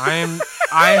 I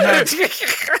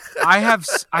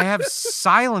have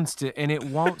silenced it, and it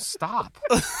won't stop.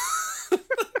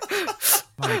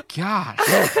 My gosh.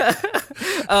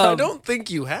 I don't think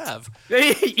you have.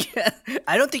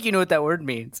 I don't think you know what that word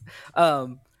means.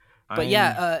 So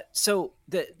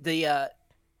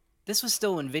this was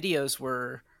still when videos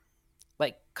were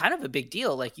like kind of a big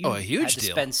deal. Like, you a huge had to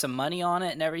deal. spend some money on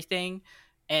it and everything.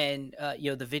 And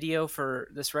the video for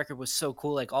this record was so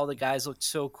cool. Like, all the guys looked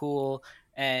so cool.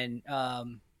 And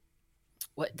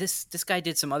this guy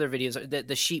did some other videos.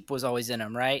 The sheep was always in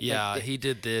them, right? Yeah, he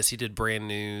did this. He did Brand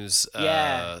News,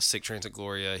 Sick Transit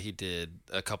Gloria. He did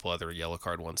a couple other Yellow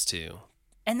Card ones too.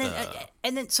 And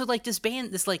then so like this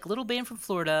band, this like little band from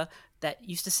Florida that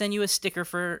used to send you a sticker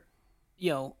for,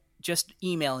 just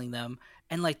emailing them,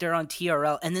 and like they're on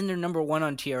TRL, and then they're number 1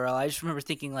 on TRL. I just remember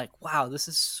thinking like, wow, this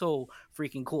is so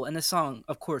freaking cool. And the song,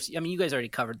 of course, I mean, you guys already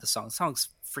covered the song. The song's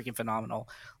freaking phenomenal.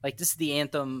 Like, this is the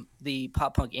anthem, the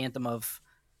pop punk anthem of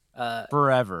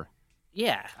forever.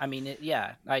 Yeah, I mean,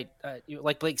 I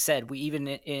like Blake said, we even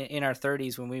in our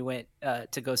 30s when we went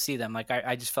to go see them, like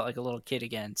I just felt like a little kid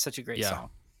again. Such a great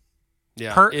song.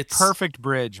 Yeah, it's perfect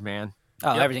bridge, man.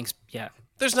 Oh, everything's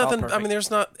There's nothing. I mean,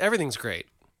 everything's great.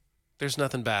 There's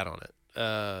nothing bad on it.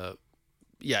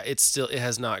 It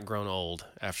has not grown old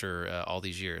after all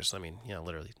these years. I mean,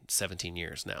 literally 17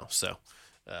 years now. So,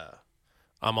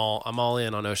 I'm all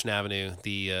in on Ocean Avenue,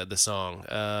 the song.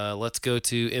 Let's go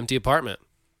to Empty Apartment.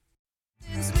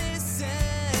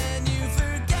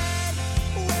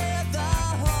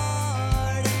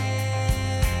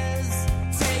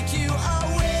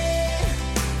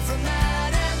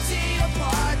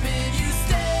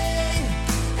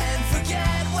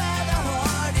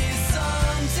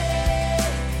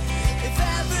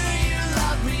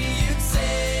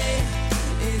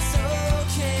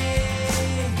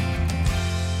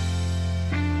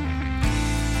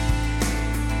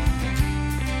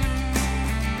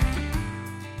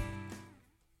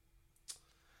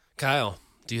 Kyle,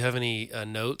 do you have any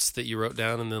notes that you wrote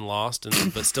down and then lost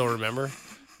but still remember?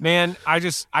 Man,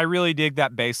 I really dig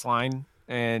that bass line,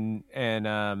 and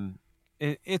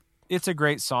it's a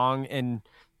great song. And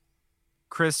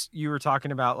Chris, you were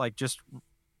talking about like just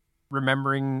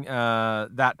remembering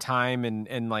that time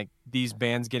and like these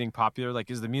bands getting popular.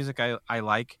 Like, is the music I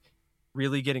like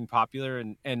really getting popular?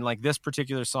 And like this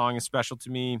particular song is special to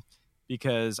me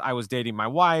because I was dating my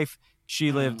wife.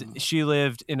 She lived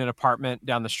in an apartment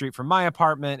down the street from my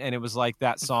apartment, and it was like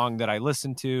that song that I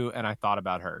listened to and I thought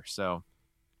about her. So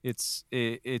it's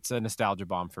a nostalgia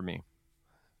bomb for me.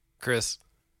 Chris.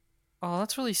 Oh,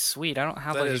 that's really sweet. I don't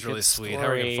have that like is a really good sweet. story.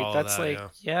 How are we gonna follow that's that? Like,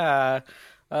 yeah.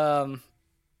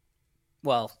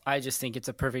 Well, I just think it's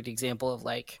a perfect example of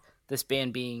like this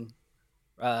band being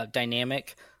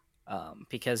dynamic,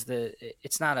 because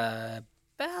it's not a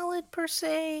ballad per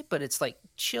se, but it's like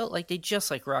chill. Like, they just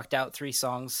like rocked out 3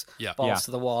 songs, balls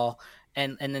to the wall,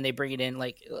 and then they bring it in.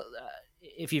 Like,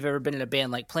 if you've ever been in a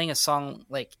band, like playing a song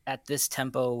like at this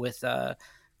tempo with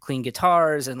clean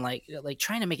guitars and like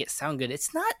trying to make it sound good,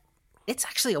 it's not it's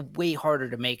actually a way harder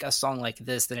to make a song like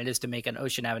this than it is to make an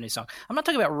Ocean Avenue song. I'm not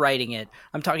talking about writing it.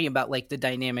 I'm talking about like the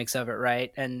dynamics of it,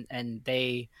 right? And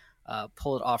they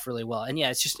pull it off really well. And yeah,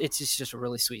 it's just a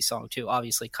really sweet song too.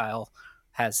 Obviously, Kyle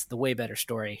has the way better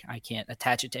story. I can't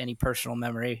attach it to any personal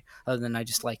memory other than I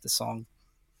just like the song.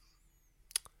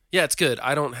 Yeah, it's good.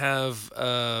 I don't have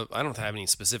any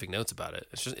specific notes about it.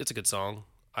 It's a good song.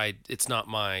 It's not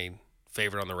my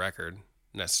favorite on the record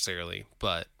necessarily,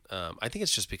 but I think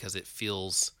it's just because it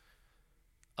feels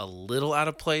a little out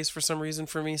of place for some reason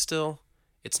for me still.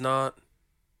 It's not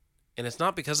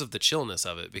because of the chillness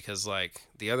of it, because like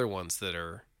the other ones that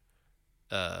are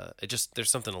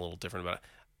there's something a little different about it.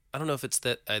 I don't know if it's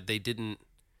that they didn't.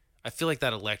 I feel like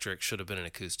that electric should have been an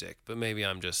acoustic, but maybe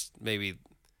I'm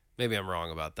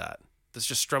wrong about that. It's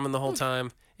just strumming the whole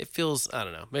time. It feels, I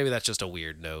don't know. Maybe that's just a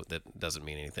weird note that doesn't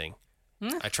mean anything.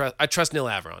 I trust Neil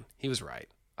Avron. He was right.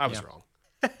 I was wrong.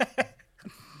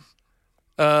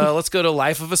 Let's go to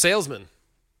Life of a Salesman.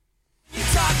 You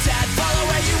talked at, follow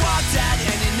where you walked at,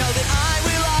 and you know that I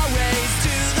will always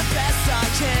do the best I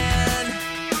can.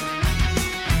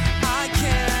 I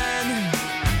can.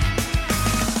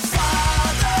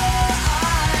 Father,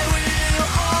 I will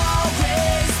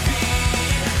always be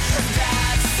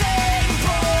that same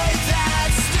boy that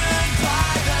stood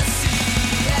by the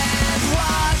sea and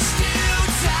watched you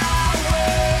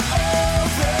tower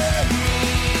over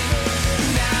me.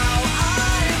 Now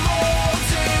I'm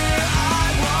older,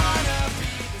 I wanna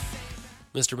be the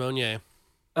same. Mr. Monier.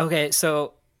 Okay,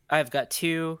 so I've got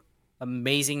two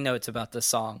amazing notes about this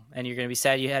song, and you're going to be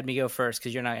sad you had me go first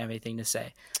because you're not going to have anything to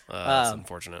say. That's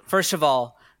unfortunate. First of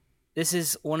all, this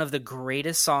is one of the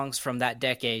greatest songs from that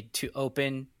decade to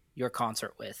open your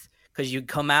concert with, because you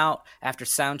come out after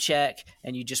sound check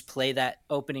and you just play that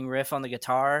opening riff on the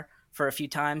guitar for a few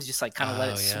times, just like kind of let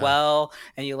it swell,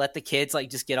 and you let the kids like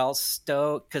just get all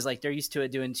stoked because like they're used to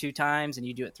it doing 2 times, and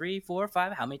you do it 3, 4,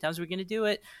 5. How many times are we going to do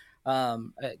it?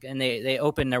 And they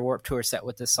opened their Warped Tour set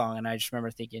with this song, and I just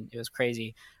remember thinking it was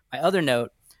crazy. My other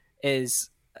note is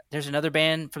there's another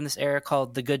band from this era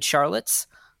called the Good Charlottes,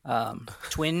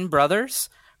 twin brothers,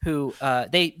 who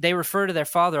they refer to their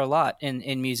father a lot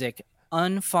in music,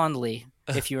 unfondly,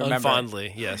 if you remember.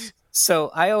 Unfondly, yes. So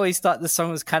I always thought this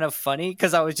song was kind of funny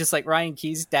because I was just like, Ryan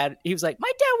Key's dad, he was like,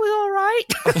 my dad was all right.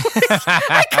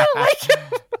 I kind of like him.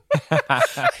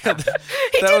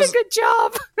 He did a good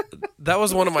job. That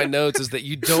was one of my notes, is that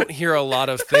you don't hear a lot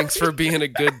of thanks for being a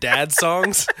good dad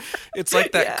songs. It's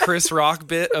like that Chris Rock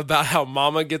bit about how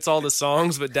mama gets all the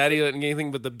songs, but daddy doesn't get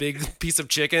anything but the big piece of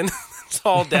chicken. That's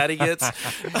all daddy gets.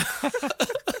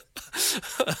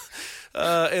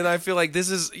 And I feel like this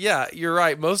is, you're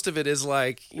right. Most of it is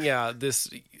like,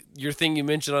 your thing you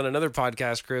mentioned on another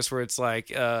podcast, Chris, where it's like,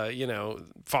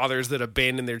 fathers that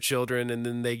abandon their children, and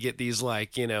then they get these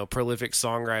like, prolific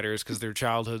songwriters because their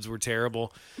childhoods were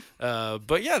terrible.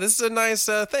 But yeah, this is a nice,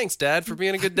 thanks, Dad, for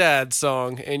being a good dad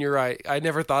song. And you're right. I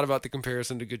never thought about the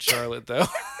comparison to Good Charlotte, though.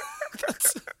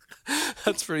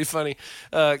 That's pretty funny.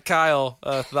 Kyle,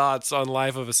 thoughts on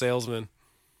Life of a Salesman?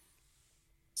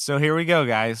 So here we go,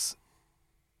 guys.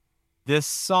 This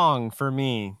song, for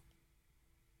me,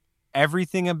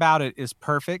 everything about it is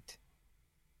perfect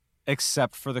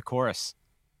except for the chorus.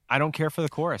 I don't care for the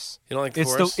chorus. You don't like the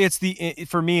chorus?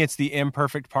 For me, it's the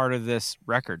imperfect part of this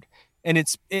record. And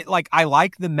I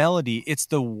like the melody. It's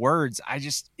the words.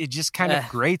 It just kind of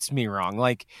grates me wrong.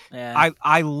 Like,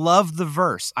 I love the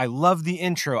verse. I love the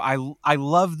intro. I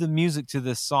love the music to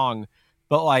this song.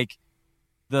 But like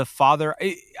the father,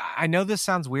 I know this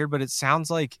sounds weird, but it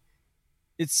sounds like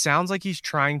he's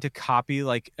trying to copy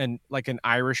like an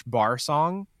Irish bar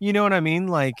song. You know what I mean?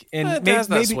 Like, and it has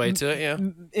that sway to it, yeah.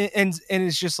 And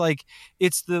it's just like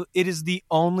it is the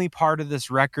only part of this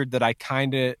record that I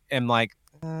kind of am like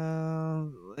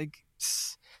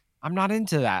I'm not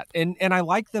into that. And I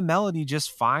like the melody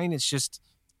just fine. It's just,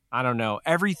 I don't know.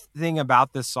 Everything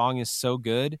about this song is so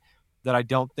good that I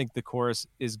don't think the chorus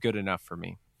is good enough for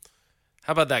me.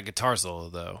 How about that guitar solo,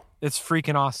 though? It's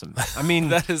freaking awesome. I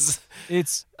mean,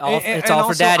 it's all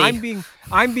for daddy.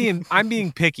 I'm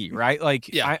being picky, right? Like,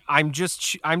 I'm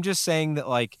just saying that,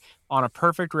 like, on a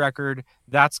perfect record,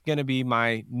 that's gonna be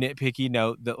my nitpicky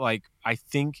note. That, like, I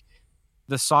think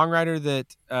the songwriter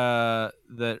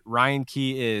that Ryan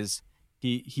Key is,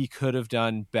 he could have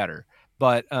done better.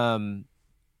 But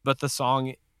the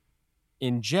song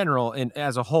in general and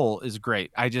as a whole is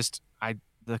great.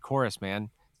 The chorus,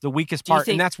 man. The weakest part,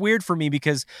 and that's weird for me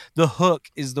because the hook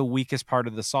is the weakest part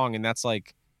of the song, and that's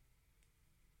like.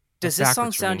 Does this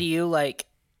song sound to you like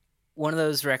one of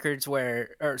those records one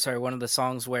of the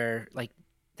songs where like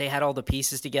they had all the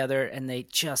pieces together and they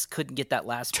just couldn't get that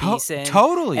last piece in.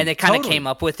 Totally. And they kind of came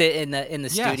up with it in the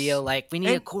Yes. studio. Like, we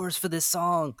need a chorus for this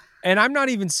song. And I'm not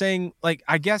even saying, like,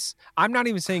 I guess I'm not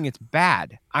even saying it's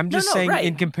bad. I'm just saying right.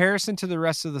 in comparison to the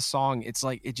rest of the song, it's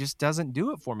like, it just doesn't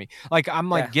do it for me. Like, I'm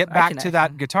like, Yeah, get I back can to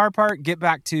that guitar part, get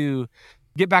back to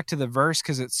the verse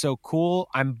because it's so cool.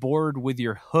 I'm bored with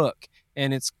your hook.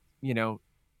 And it's, you know,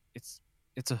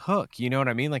 it's a hook. You know what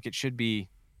I mean? Like, it should be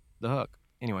the hook.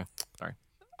 Anyway, sorry.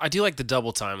 I do like the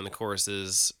double time in the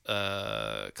choruses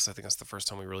because I think that's the first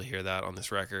time we really hear that on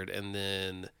this record. And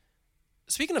then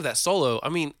speaking of that solo, I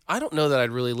mean, I don't know that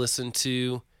I'd really listen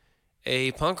to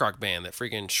a punk rock band that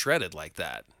freaking shredded like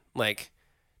that. Like,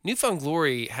 New Found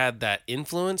Glory had that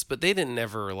influence, but they didn't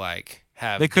ever like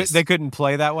have. They couldn't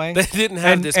play that way. They didn't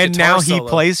have this. And guitar now solo. he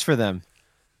plays for them.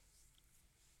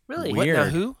 Really? What, now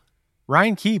Weird. who?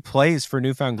 Ryan Key plays for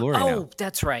New Found Glory now. Oh,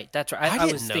 that's right. That's right. I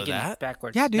was didn't know thinking that.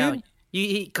 backwards. Yeah, dude.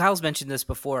 Now, Kyle's mentioned this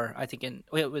before, I think,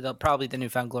 with probably the New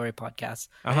Found Glory podcast.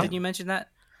 Uh-huh. Didn't you mention that?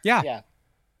 Yeah. Yeah.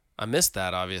 I missed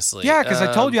that, obviously. Yeah, because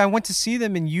I told you I went to see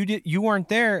them and you weren't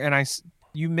there, and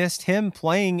you missed him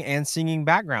playing and singing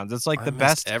backgrounds. It's like I the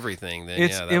missed best. everything. Then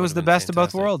It was the best of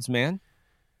both worlds, man.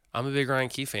 I'm a big Ryan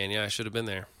Key fan. Yeah, I should have been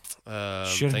there.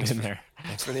 Should have been there.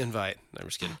 Thanks for the invite. No, I'm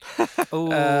just kidding.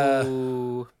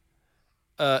 Oh.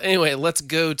 Anyway, let's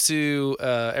go to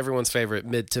everyone's favorite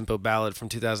mid-tempo ballad from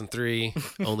 2003,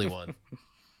 Only One.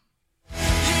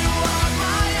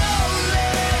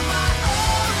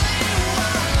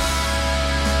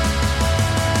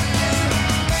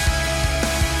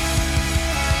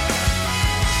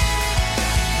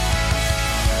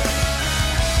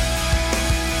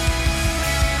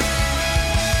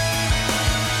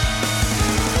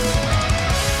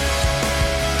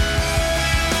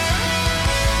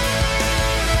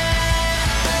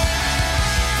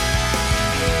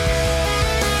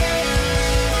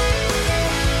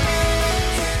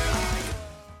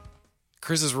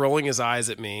 Chris is rolling his eyes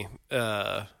at me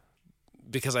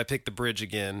because I picked the bridge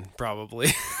again, probably.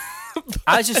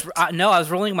 I was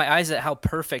rolling my eyes at how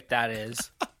perfect that is.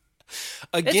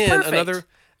 Again, perfect.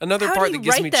 another How part do that you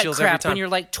gives write me that chills crap every time. when you're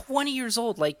like 20 years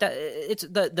old? Like that, it's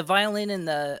the violin and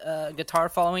the guitar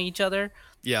following each other.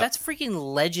 Yeah. That's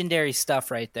freaking legendary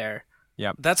stuff right there.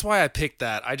 That's why I picked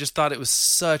that. I just thought it was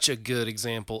such a good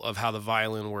example of how the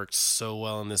violin works so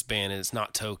well in this band, and it's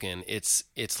not token. It's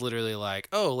literally like,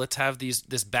 oh, let's have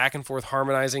this back and forth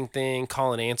harmonizing thing,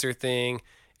 call and answer thing,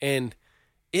 and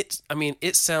it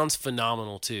sounds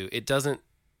phenomenal too. It doesn't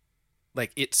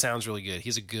it sounds really good.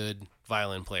 He's a good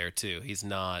violin player too. He's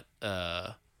not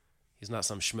some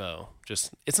schmo.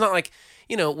 Just it's not like,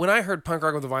 when I heard punk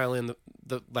rock with a violin,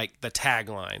 the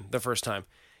tagline the first time,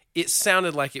 it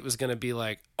sounded like it was going to be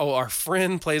like, oh, our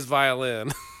friend plays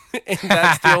violin. And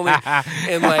that's the only,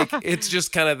 and it's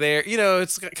just kind of there,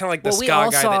 it's kind of like the ska guy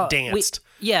that danced.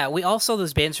 We all saw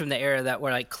those bands from the era that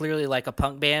were clearly like a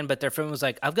punk band, but their friend was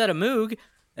like, I've got a Moog.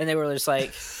 And they were just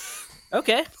like,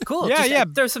 okay, cool. Yeah,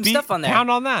 Throw some stuff on there. Pound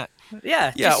on that.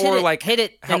 Yeah. Yeah. Just Or hit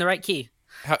it in the right key.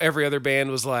 How every other band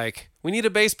was like, we need a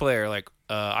bass player. Like,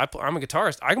 I'm a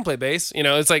guitarist. I can play bass.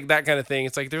 It's like that kind of thing.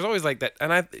 It's like there's always like that.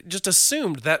 And I just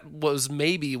assumed that was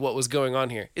maybe what was going on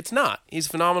here. It's not. He's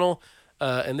phenomenal.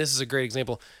 And this is a great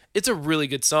example. It's a really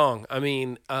good song. I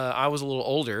mean, I was a little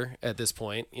older at this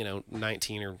point,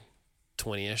 19 or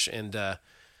 20-ish. And,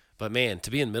 but man, to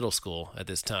be in middle school at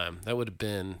this time, that would have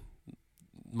been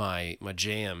my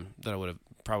jam that I would have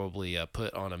probably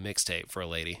put on a mixtape for a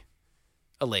lady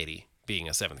being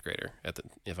a 7th grader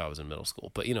if I was in middle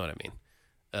school. But you know what I mean?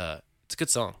 It's a good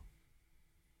song.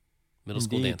 Middle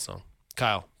school dance song.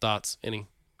 Kyle, thoughts? Any?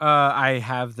 I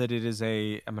have that it is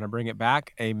I'm going to bring it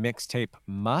back, a mixtape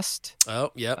must.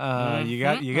 Oh, yep. You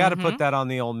got to put that on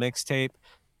the old mixtape.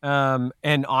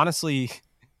 And honestly,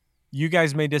 you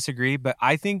guys may disagree, but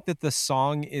I think that the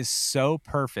song is so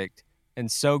perfect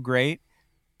and so great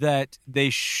that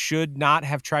they should not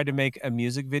have tried to make a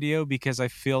music video because I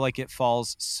feel like it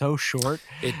falls so short.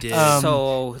 It did.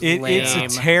 It's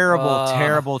a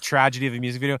terrible tragedy of a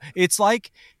music video. It's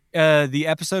like the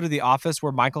episode of The Office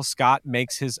where Michael Scott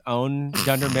makes his own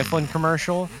Dunder Mifflin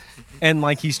commercial, and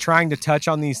he's trying to touch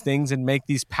on these things and make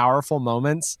these powerful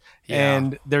moments,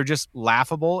 and they're just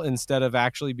laughable instead of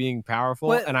actually being powerful.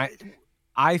 What? And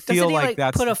I feel like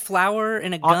that's put a flower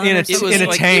in a gun in a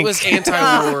tank. It was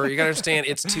anti-war. You gotta understand,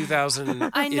 it's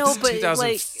 2000. I know, it's but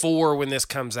 2004 when this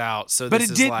comes out. So but this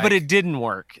it is did. like, But it didn't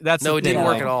work. That's no, the it thing. didn't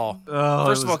work at all. Oh,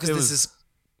 First of all, because this is,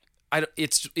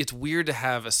 it's weird to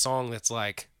have a song that's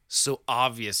so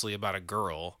obviously about a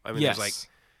girl. I mean, yes. there's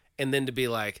and then to be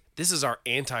like, this is our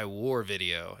anti-war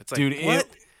video. It's like, dude, what?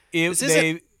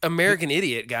 American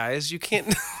Idiot, guys. You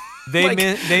can't.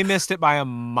 They missed it by a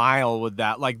mile with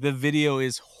that. Like, the video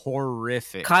is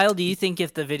horrific. Kyle, do you think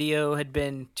if the video had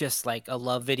been just like a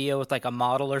love video with like a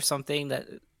model or something that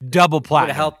double would platinum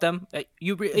have helped them?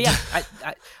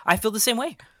 I feel the same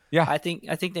way. Yeah, I think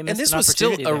they missed. And this an was still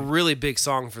opportunity a there. really big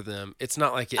song for them. It's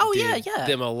not like it did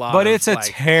them a lot. But it's a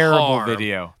like, terrible harm,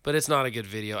 video. But it's not a good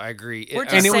video. I agree. We're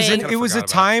And just saying- it was a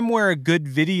time where a good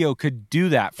video could do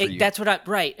that for you. That's what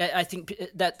I think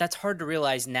that's hard to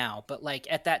realize now, but like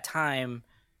at that time,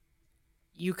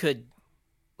 you could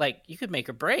make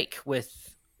or break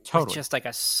with just like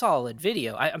a solid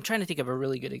video. I'm trying to think of a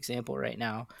really good example right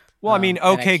now. Well, I mean,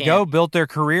 OK Go built their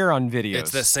career on videos.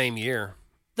 It's the same year.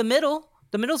 The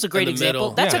Middle's a great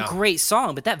example. That's a great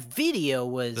song, but that video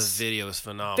was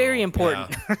phenomenal. Very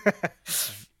important.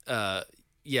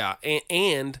 Yeah.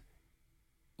 And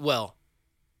well,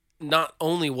 not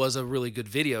only was a really good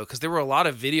video, because there were a lot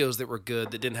of videos that were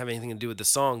good that didn't have anything to do with the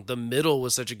song. The Middle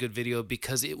was such a good video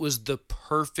because it was the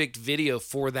perfect video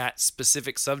for that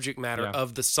specific subject matter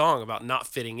of the song about not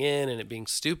fitting in and it being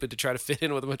stupid to try to fit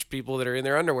in with a bunch of people that are in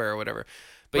their underwear or whatever.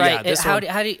 But right.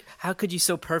 Yeah, how could you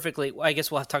so perfectly? Well, I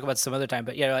guess we'll have to talk about this some other time.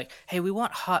 But yeah, like, hey, we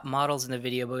want hot models in the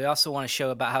video, but we also want to show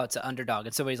about how it's an underdog.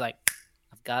 And somebody's like,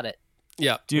 I've got it.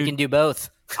 Yeah, dude, we can do both.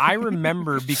 I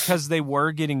remember because they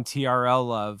were getting TRL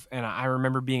love, and I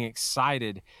remember being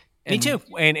excited. Me too.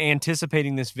 And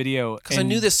anticipating this video because I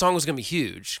knew this song was going to be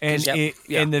huge. And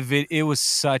it was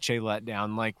such a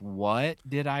letdown. Like, what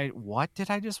did I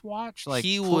just watch? Like,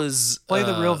 play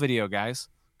the real video, guys.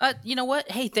 You know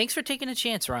what? Hey, thanks for taking a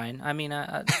chance, Ryan. I mean,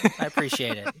 I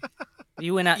appreciate it.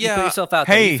 You went out, you put yourself out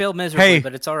there. You failed miserably,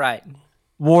 but it's all right.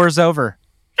 War's over.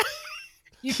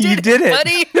 You did it,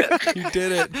 buddy. You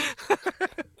did it.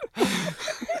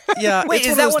 Yeah. Wait,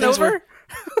 is that one over?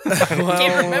 Well, I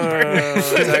can't remember.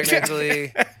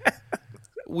 Technically,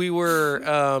 we were.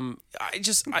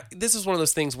 This is one of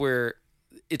those things where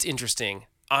it's interesting.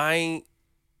 It's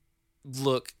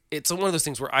one of those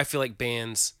things where I feel like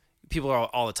bands, people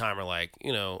all the time are like,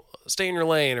 stay in your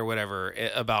lane or whatever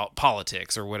about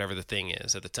politics or whatever the thing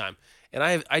is at the time. And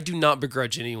I do not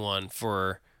begrudge anyone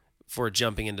for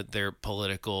jumping into their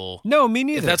political. No, me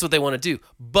neither. If that's what they want to do.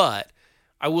 But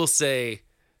I will say,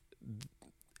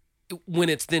 when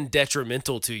it's then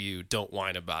detrimental to you, don't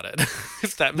whine about it.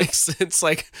 If that makes sense.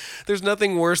 Like, there's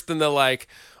nothing worse than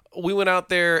we went out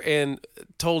there and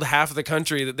told half of the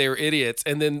country that they were idiots,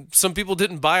 and then some people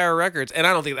didn't buy our records. And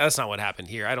I don't think that's not what happened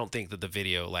here. I don't think that the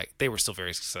video, they were still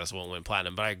very successful and went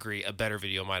platinum, but I agree a better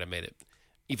video might have made it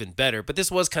even better. But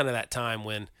this was kind of that time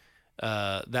when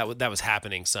that was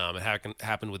happening some. It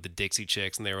happened with the Dixie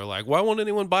Chicks, and they were like, why won't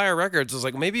anyone buy our records? I was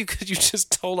like, maybe because you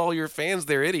just told all your fans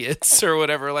they're idiots or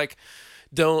whatever. Like,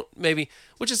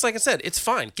 which is, like I said, it's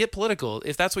fine. Get political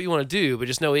if that's what you want to do, but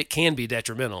just know it can be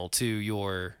detrimental to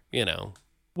your,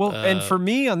 Well, and for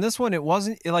me on this one, it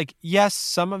wasn't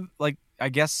yes, I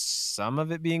guess some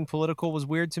of it being political was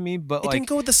weird to me, but it didn't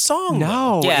go with the song.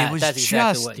 No, yeah, it was that's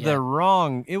just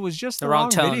exactly it was just the wrong wrong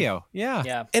tone. video.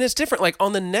 Yeah. And it's different. Like,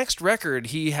 on the next record,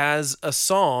 he has a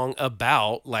song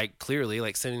about,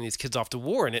 clearly, sending these kids off to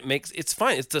war, and it's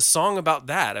fine. It's a song about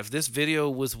that. If this video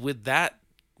was with that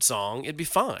song, it'd be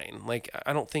fine.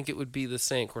 I don't think it would be the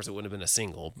same. Of course, it wouldn't have been a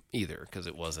single either, because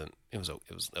it was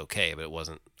okay, but it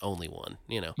wasn't only one,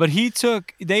 But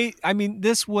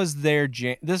this was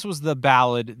this was the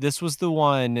ballad. This was the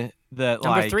one that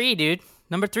number 3, dude.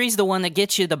 Number 3 is the one that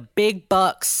gets you the big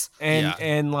bucks.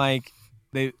 And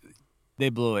they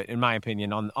blew it, in my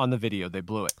opinion, on the video. They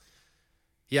blew it.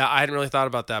 Yeah, I hadn't really thought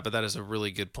about that, but that is a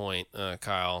really good point,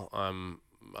 Kyle.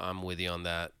 I'm with you on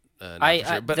that.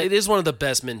 But it is one of the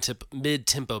best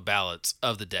mid-tempo ballads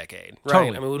of the decade, right?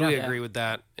 Totally. I mean, would we agree with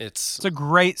that? It's a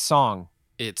great song.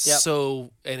 It's and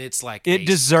it's like it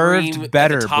deserved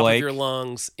better, at the top Blake. of your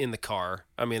lungs in the car.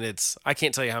 I mean, I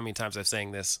can't tell you how many times I've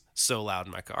sang this so loud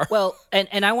in my car. Well,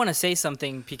 and I want to say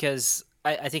something because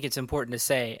I think it's important to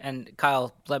say, and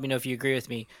Kyle, let me know if you agree with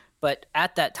me. But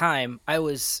at that time, I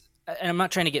was, and I'm not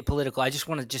trying to get political, I just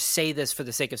want to just say this for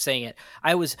the sake of saying it.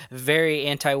 I was very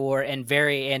anti-war and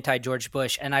very anti-George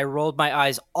Bush, and I rolled my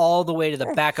eyes all the way to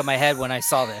the back of my head when I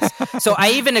saw this. So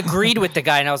I even agreed with the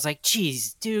guy, and I was like,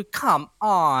 geez, dude, come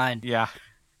on. Yeah.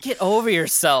 Get over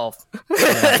yourself.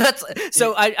 Yeah.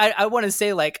 So I want to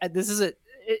say, this is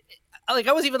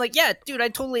I was even like, yeah, dude,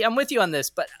 I'm with you on this,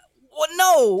 but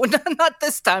no, not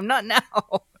this time, not now.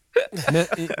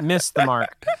 Missed the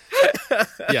mark.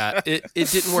 Yeah, it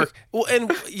didn't work. Well,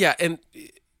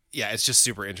 it's just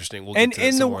super interesting. We'll and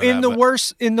get to in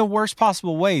the worst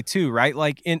possible way too, right?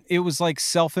 It was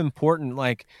self-important.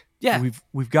 Yeah.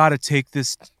 we've got to take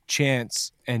this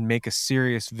chance and make a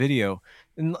serious video.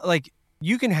 And like,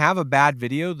 you can have a bad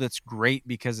video that's great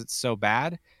because it's so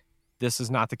bad. This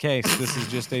is not the case. This is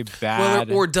just a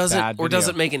bad or doesn't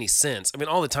video. make any sense. I mean,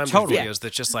 all the time Totally. there's videos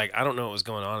that's just like, I don't know what was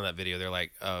going on in that video. They're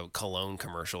like a cologne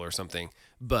commercial or something,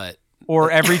 but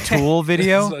Or every Tool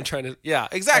video. I'm trying to, yeah,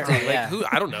 exactly. Like Yeah.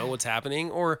 I don't know what's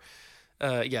happening. Or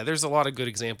there's a lot of good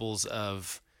examples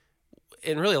of,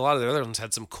 and really a lot of the other ones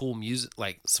had some cool music,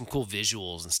 like some cool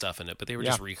visuals and stuff in it, but they were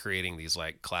just recreating these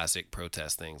like classic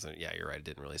protest things. And yeah, you're right. It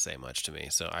didn't really say much to me.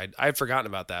 So I'd forgotten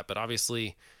about that, but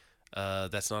obviously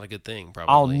that's not a good thing.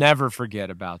 Probably. I'll never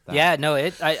forget about that. Yeah, no,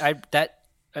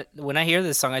 when I hear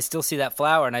this song, I still see that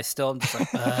flower, and I still am just like,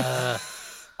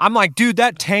 I'm like, dude,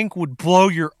 that tank would blow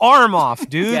your arm off,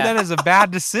 dude. Yeah. That is a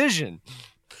bad decision.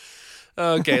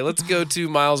 Okay, let's go to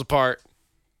Miles Apart.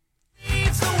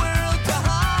 Leaves the world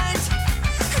behind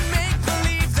and make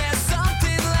believe there's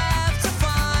something left to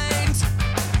find.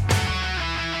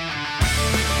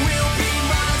 We'll be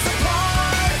miles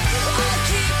apart. I'll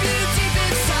keep you deep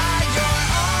inside. You're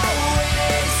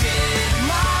always in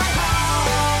my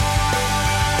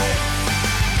heart.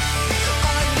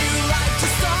 A new life to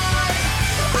start.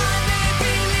 I may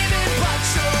be leaving, but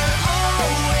you're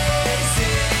always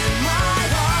in my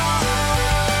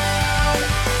heart.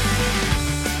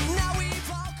 Now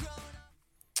we've all grown.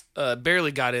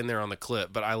 Barely got in there on the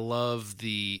clip, but I love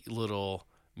the little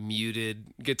muted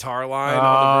guitar line on the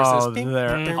Oh, verses. Bing,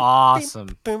 they're bing, awesome.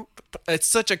 bing, bing, bing. It's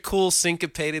such a cool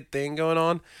syncopated thing going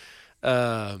on.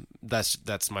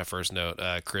 That's my first note.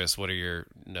 Chris, what are your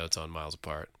notes on Miles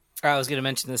Apart? I was going to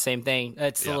mention the same thing.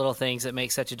 It's the Yeah. little things that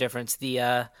make such a difference.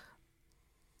 The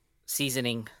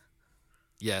seasoning,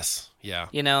 Yes, yeah.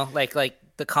 you know, like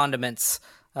the condiments.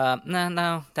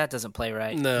 No, that doesn't play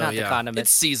right. No, Not yeah. the condiments.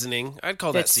 It's seasoning. I'd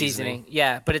call that That's seasoning.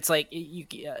 Yeah, but it's like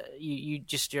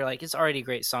you're like, it's already a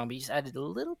great song, but you just added a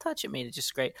little touch. It made it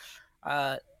just great.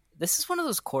 This is one of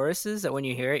those choruses that when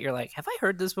you hear it, you're like, have I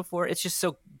heard this before? It's just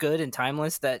so good and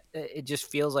timeless that it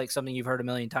just feels like something you've heard a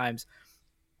million times.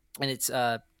 And it's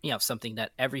something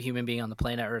that every human being on the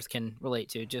planet Earth can relate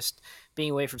to. Just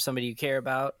being away from somebody you care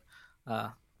about.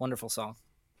 Wonderful song.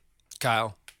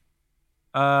 Kyle.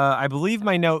 I believe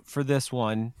my note for this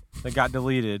one that got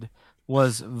deleted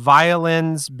was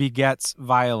violins begets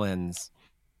violins.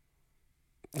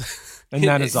 And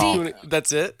that is all.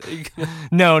 That's it?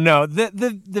 No.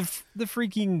 The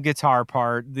freaking guitar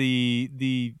part,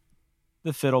 the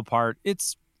fiddle part,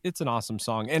 it's an awesome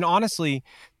song. And honestly,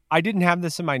 I didn't have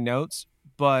this in my notes,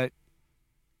 but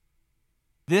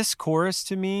this chorus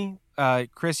to me,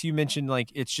 Chris, you mentioned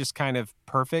like it's just kind of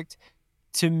perfect.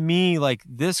 To me, like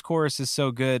this chorus is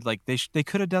so good. Like they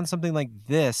could have done something like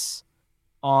this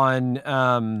on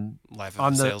Life of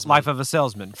on a the Salesman. Life of a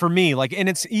Salesman for me. Like, and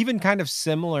it's even kind of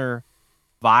similar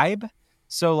vibe.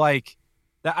 So like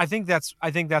that, I think that's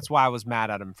why I was mad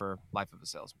at him for Life of a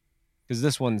Salesman, because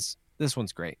this one's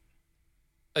great.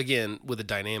 Again, with the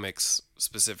dynamics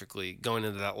specifically, going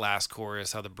into that last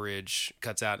chorus, how the bridge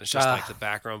cuts out, and it's just like the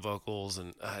background vocals,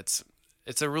 and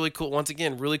it's a really cool, once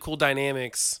again, really cool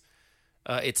dynamics.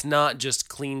 It's not just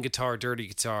clean guitar, dirty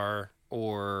guitar,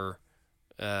 or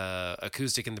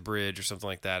acoustic in the bridge or something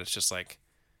like that. It's just like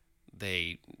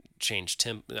they change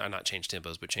not change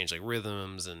tempos, but change like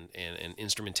rhythms and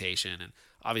instrumentation, and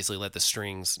obviously let the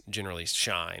strings generally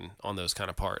shine on those kind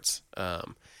of parts.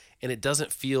 And it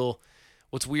doesn't feel.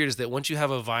 What's weird is that once you have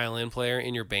a violin player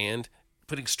in your band,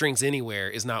 putting strings anywhere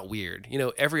is not weird. You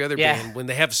know, every other band, when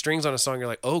they have strings on a song, you're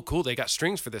like, oh, cool, they got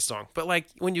strings for this song. But like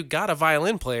when you got a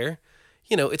violin player,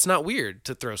 you know, it's not weird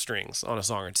to throw strings on a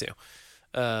song or two.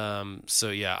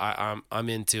 So yeah, I'm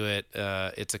into it.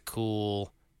 It's a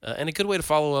cool and a good way to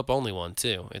follow up Only One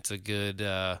too. It's a good,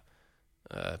 good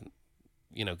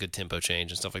tempo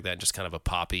change and stuff like that. Just kind of a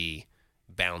poppy,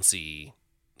 bouncy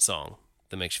song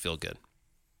that makes you feel good.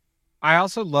 I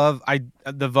also love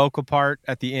the vocal part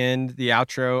at the end, the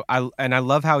outro. I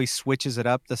love how he switches it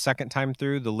up the second time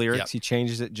through. The lyrics, he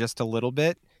changes it just a little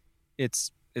bit. It's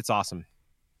awesome.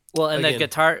 Well, and Again.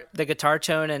 the guitar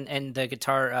tone and the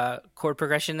guitar chord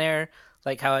progression there,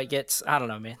 like how it gets, I don't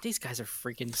know, man. These guys are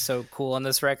freaking so cool on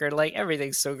this record. Like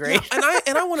everything's so great. Yeah,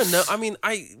 and I want to know. I mean,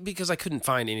 because I couldn't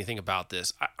find anything about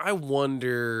this. I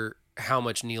wonder how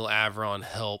much Neil Avron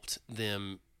helped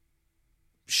them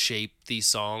shape these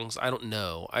songs. I don't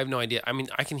know. I have no idea. I mean,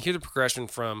 I can hear the progression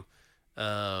from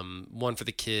One for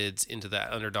the Kids into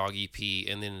that Underdog EP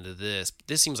and then into this.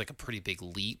 This seems like a pretty big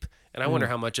leap, and I wonder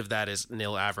how much of that is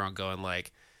Neil Avron going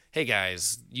like, "Hey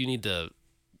guys, you need to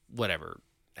whatever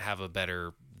have a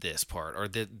better this part, or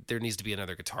that there needs to be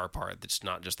another guitar part that's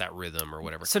not just that rhythm or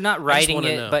whatever. So not writing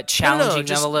it, but challenging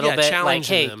them a little bit. Like,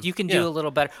 hey, you can do a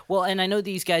little better. Well, and I know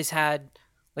these guys had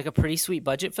like a pretty sweet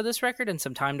budget for this record and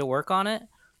some time to work on it.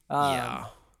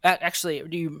 Actually,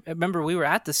 do you remember we were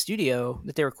at the studio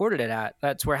that they recorded it at?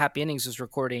 That's where Happy Endings was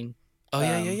recording. Oh,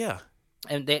 yeah.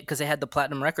 And because they had the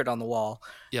platinum record on the wall.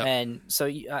 Yep. And so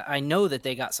I know that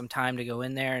they got some time to go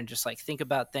in there and just like think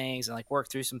about things and like work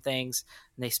through some things.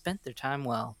 And they spent their time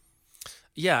well.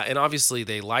 Yeah, and obviously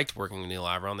they liked working with Neil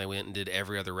Avron. They went and did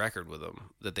every other record with him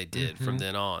that they did from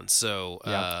then on. So,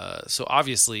 so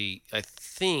obviously, I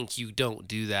think you don't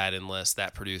do that unless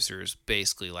that producer is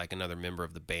basically like another member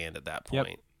of the band at that point.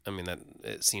 Yep. I mean, that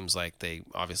it seems like they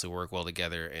obviously work well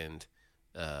together, and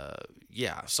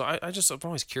so I'm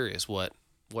always curious what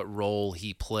role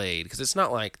he played, because it's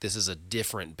not like this is a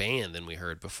different band than we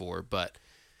heard before, but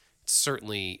it's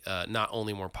certainly not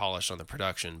only more polished on the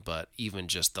production, but even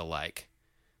just the like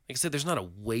I said, there's not a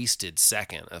wasted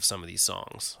second of some of these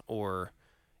songs or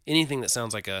anything that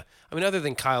sounds like other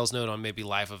than Kyle's note on maybe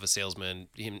Life of a Salesman,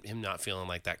 him not feeling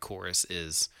like that chorus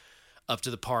is up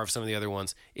to the par of some of the other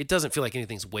ones. It doesn't feel like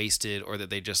anything's wasted or that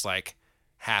they just like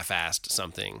half-assed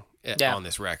something on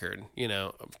this record,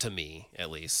 to me at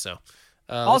least. So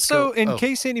also, in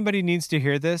case anybody needs to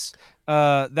hear this,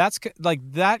 that's like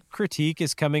that critique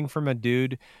is coming from a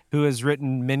dude who has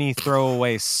written many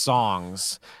throwaway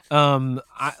songs. I'm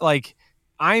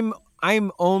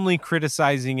only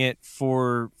criticizing it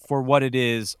for what it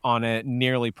is on a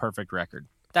nearly perfect record.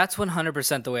 That's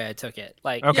 100% the way I took it.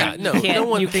 Like, okay. No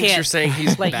one thinks you're saying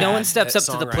he's like, bad no one steps up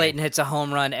to the plate songwriting. and hits a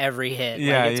home run every hit.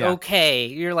 Yeah, like, it's okay.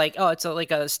 You're like, oh, it's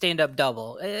like a stand-up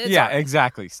double. It's all right.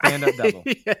 Exactly. Stand-up double.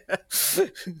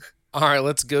 All right,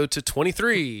 let's go to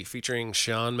 23, featuring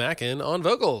Sean Mackin on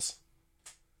vocals.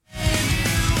 And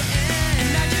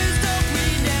I just hope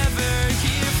we never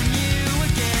hear from you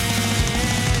again.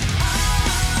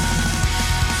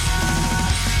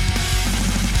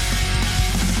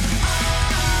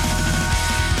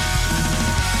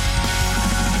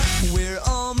 We're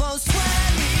almost 23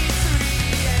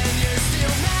 and you're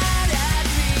still mad at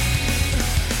me.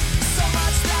 So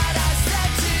much that I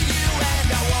said to you and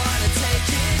I want to take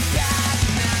it back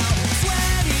now.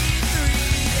 23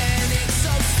 and it's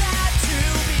so sad to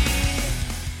me.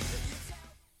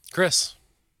 Chris.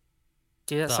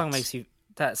 Dude, Thoughts?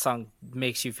 that song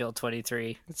makes you feel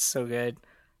 23. It's so good.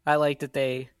 I like that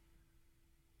they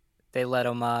let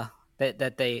them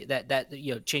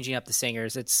changing up the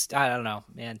singers. I don't know,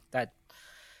 man. I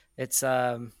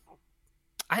don't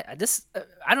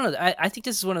know. I think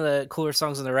this is one of the cooler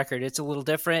songs on the record. It's a little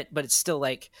different, but it's still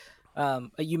like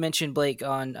you mentioned, Blake,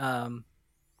 on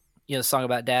the song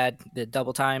about Dad, the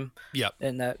Double Time. Yep.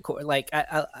 And the like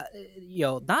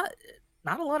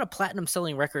not a lot of platinum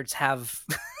selling records have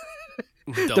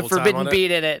the Forbidden Beat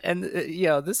in it, and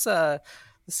this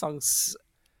song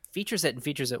features it and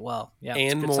features it well. Yeah,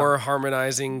 and more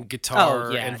harmonizing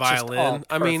guitar and violin.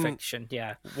 I mean,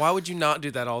 why would you not do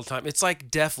that all the time? It's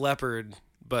like Def Leppard,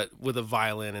 but with a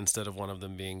violin instead of one of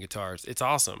them being guitars. It's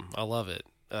awesome. I love it.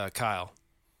 Kyle.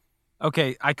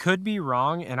 Okay, I could be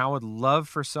wrong, and I would love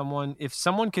for if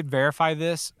someone could verify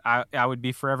this, I would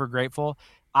be forever grateful.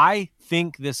 I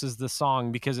think this is the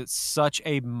song because it's such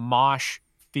a mosh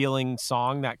feeling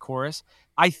song, that chorus.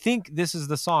 I think this is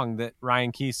the song that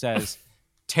Ryan Key says,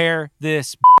 tear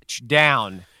this bitch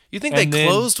down. You think they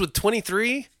closed with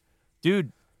 23?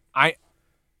 Dude,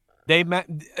 they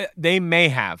may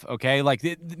have, okay? Like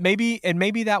maybe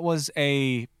that was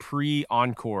a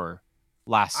pre-encore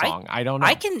last song. I don't know.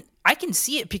 I can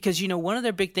see it because one of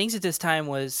their big things at this time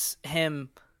was him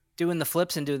doing the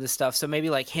flips and doing the stuff. So maybe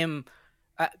like him.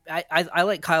 I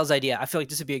like Kyle's idea. I feel like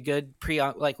this would be a good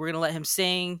like we're gonna let him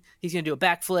sing. He's gonna do a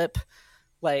backflip,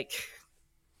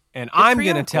 and I'm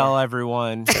gonna tell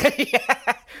everyone.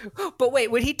 Yeah. But wait,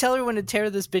 would he tell everyone to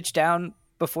tear this bitch down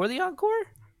before the encore?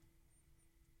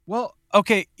 Well,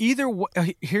 okay.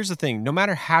 Here's the thing. No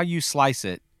matter how you slice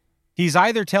it, he's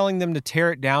either telling them to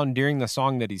tear it down during the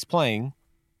song that he's playing,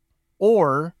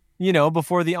 or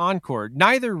before the encore.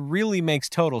 Neither really makes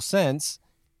total sense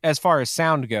as far as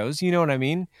sound goes, you know what I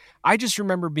mean? I just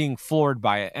remember being floored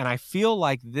by it, and I feel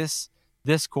like this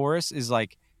chorus is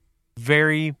like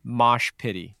very mosh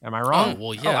pity. Am I wrong? Oh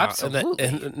well, yeah, absolutely.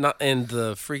 And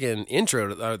the freaking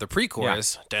intro, the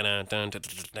pre-chorus,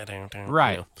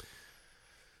 right?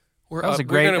 That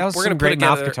was some great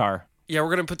mouth guitar. Yeah, we're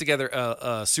gonna put together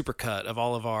a supercut of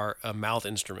all of our mouth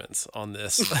instruments on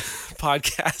this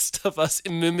podcast of us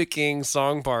mimicking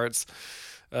song parts.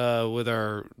 With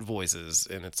our voices,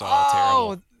 and it's all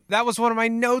terrible. That was one of my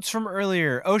notes from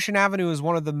earlier. Ocean Avenue is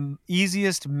one of the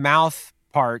easiest mouth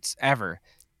parts ever.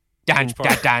 Dun Which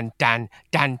part? dun dun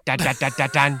dun dun dun dun dun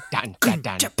dun dun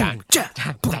dun dun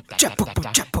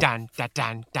dun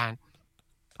dun dun.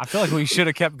 I feel like we should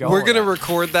have kept going. We're gonna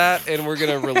record that and we're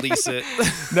gonna release it.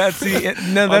 That's the on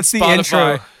Spotify.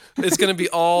 intro. It's gonna be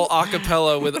all a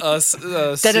cappella with us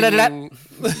singing.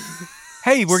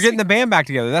 Hey, we're getting the band back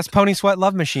together. That's Pony Sweat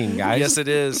Love Machine, guys. Yes, it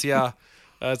is. Yeah,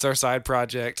 it's our side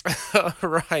project. All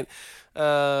right.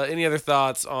 Any other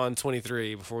thoughts on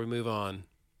 23 before we move on?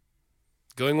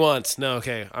 Going once. No.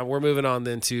 Okay. We're moving on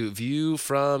then to View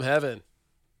from Heaven.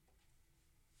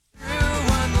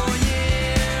 One more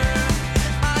year.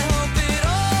 I hope it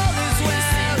all is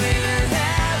well in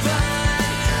heaven.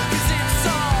 'Cause it's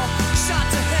all shot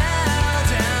to hell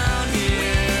down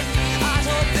here. I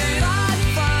hope that I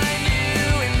find you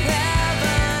in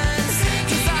heaven.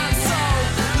 'Cause I'm so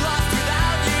lost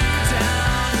without you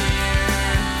down here.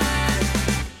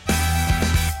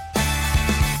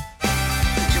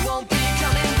 You won't be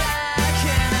coming back,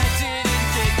 and I didn't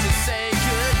get to say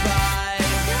goodbye.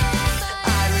 I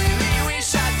really wish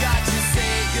I got to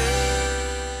say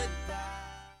goodbye.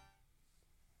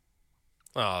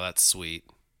 Oh, that's sweet.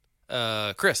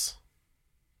 Chris,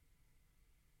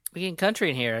 We getting country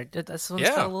in here. This one's Yeah.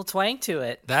 got a little twang to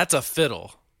it. that's a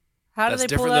fiddle. How do That's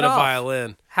they pull different that than a off?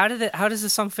 violin. How does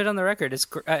this song fit on the record? It's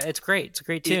great. It's a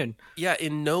great tune. Yeah,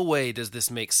 in no way does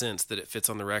this make sense that it fits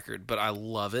on the record, but I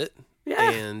love it.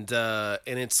 Yeah. And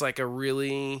it's like a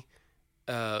really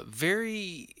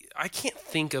very, I can't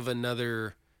think of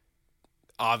another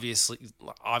obvious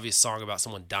song about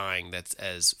someone dying that's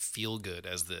as feel good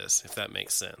as this, if that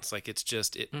makes sense. Like it's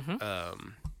just it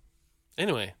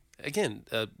anyway, again,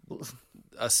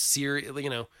 a serious,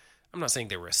 I'm not saying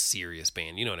they were a serious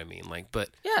band, you know what I mean? Like, but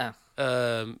Yeah.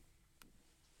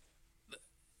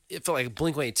 it felt like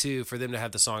Blink-182 for them to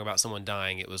have the song about someone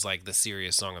dying. It was like the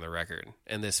serious song on the record,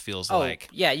 and this feels like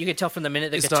yeah, you can tell from the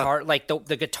minute the It's guitar, like the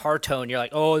guitar tone, you're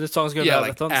like, oh, this song's gonna be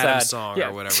like sad. Adam's song Yeah.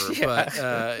 or whatever. Yeah.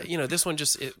 But this one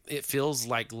just it feels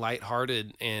like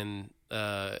lighthearted and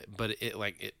but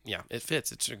it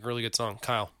fits. It's a really good song.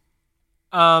 Kyle.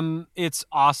 It's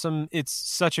awesome. It's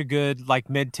such a good like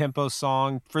mid-tempo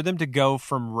song for them to go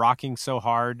from rocking so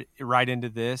hard right into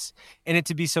this and it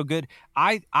to be so good.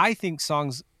 I think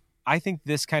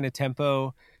this kind of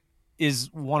tempo is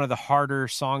one of the harder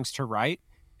songs to write,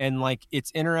 and like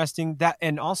it's interesting that,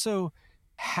 and also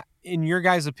in your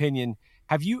guys' opinion,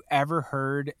 have you ever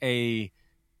heard a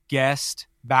guest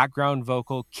background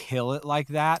vocal kill it like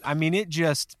that? I mean, it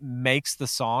just makes the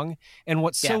song. And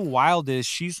what's so wild is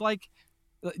she's like,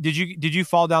 did you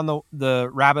fall down the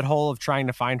rabbit hole of trying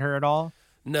to find her at all?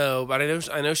 No, but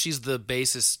I know she's the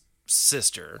bassist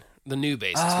sister, the new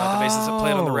bassist, not the bassist that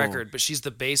played on the record, but she's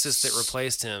the bassist that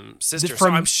replaced him, sister. So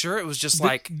I'm sure it was just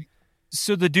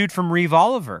so the dude from Reeve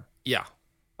Oliver. Yeah.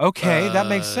 Okay, that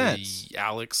makes sense.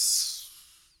 Alex.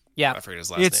 Yeah, I forget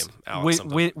his last name. Alex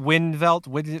something. Windvelt.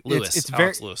 Lewis. It's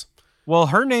Alex very Lewis. well.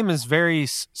 Her name is very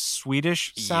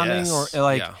Swedish sounding, Yes, or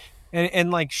like, yeah.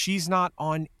 and like she's not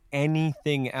on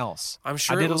anything else. I'm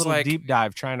sure I did it was a little like deep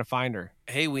dive trying to find her.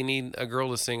 Hey, we need a girl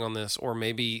to sing on this, or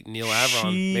maybe Neil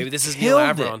Avron. She Maybe this is Neil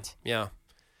killed Avron. it. Yeah.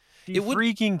 She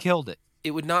freaking killed it.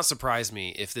 It would not surprise me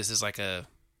if this is like I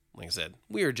said,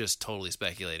 we are just totally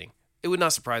speculating. It would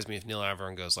not surprise me if Neil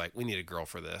Avron goes like, we need a girl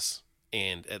for this.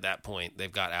 And at that point,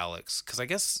 they've got Alex. Because I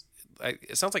guess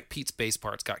it sounds like Pete's bass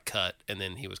parts got cut, and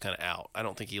then he was kind of out. I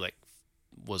don't think he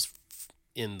was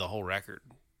in the whole record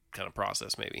kind of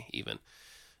process, maybe even.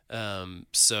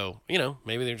 So,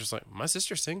 maybe they're just like, my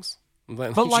sister sings.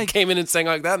 But she came in and sang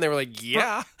like that, and they were like,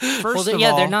 yeah. First of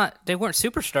all, they weren't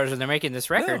superstars when they're making this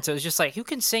record. So it's just like, who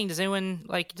can sing? Does anyone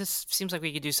like? This seems like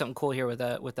we could do something cool here with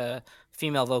a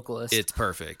female vocalist. It's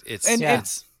perfect. It's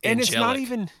it's not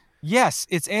even. Yes,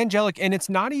 it's angelic, and it's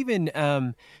not even.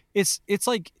 It's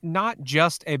like not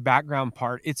just a background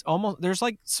part. It's almost there's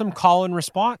like some call and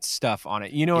response stuff on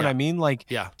it. You know what I mean? Like,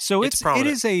 yeah. So it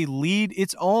is a lead.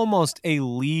 It's almost a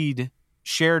lead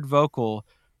shared vocal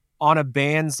on a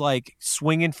band's like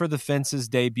Swinging for the Fences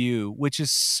debut, which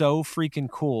is so freaking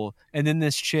cool. And then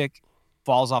this chick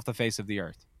falls off the face of the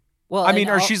earth. Well, I mean,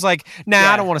 or she's like,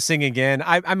 I don't want to sing again.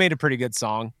 I made a pretty good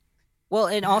song. Well,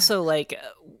 and also like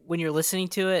when you're listening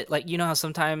to it, like, you know how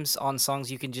sometimes on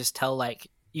songs you can just tell, like,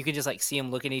 you can just like see them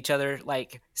looking at each other,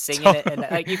 like singing it. And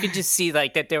like, you can just see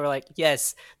like that they were like,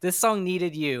 yes, this song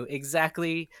needed you.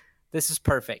 Exactly. This is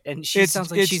perfect. And she sounds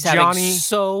like she's having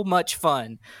so much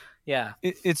fun. Yeah.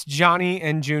 It's Johnny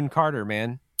and June Carter,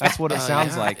 man. That's what it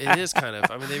sounds like. It is kind of.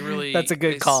 I mean, they really. That's a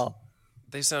good call.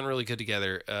 They sound really good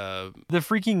together. The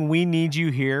freaking "We Need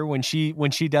You Here" when she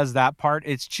does that part,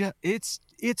 it's just it's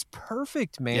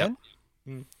perfect, man.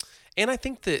 Yep. And I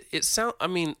think that I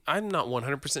mean, I'm not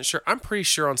 100% sure. I'm pretty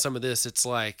sure on some of this, it's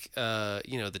like,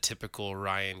 the typical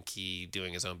Ryan Key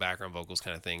doing his own background vocals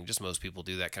kind of thing. Just most people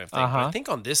do that kind of thing. But I think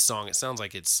on this song, it sounds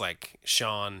like it's like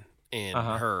Sean and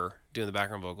her doing the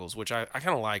background vocals, which I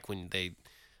kind of like when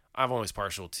I'm always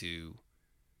partial to,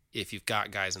 if you've got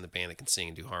guys in the band that can sing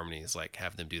and do harmonies, like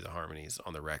have them do the harmonies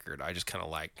on the record. I just kind of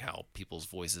like how people's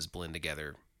voices blend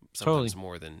together sometimes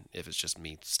more than if it's just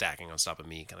me stacking on top of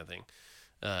me kind of thing.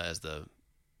 As the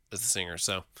singer.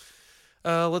 So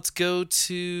let's go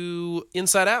to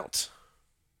Inside Out.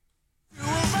 The two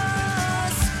of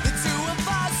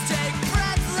us take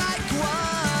breath like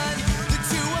one. The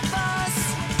two of us,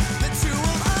 we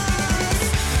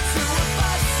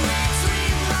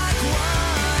dream like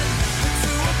one.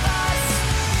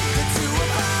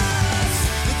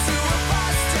 The two of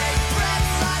us take breath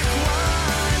like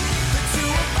one. The two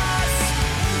of us.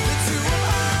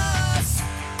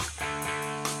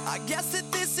 I guess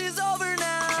that this is over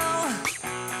now.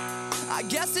 I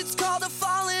guess it's called a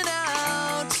falling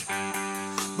out.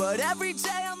 But every day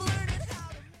I'm learning how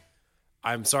to...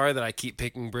 I'm sorry that I keep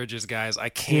picking bridges, guys. I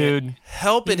can't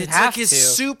help it. You It's like have his to.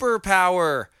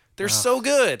 superpower. They're so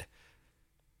good.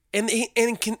 And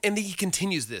he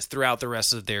continues this throughout the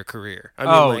rest of their career.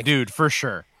 I mean, dude, for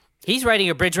sure. He's writing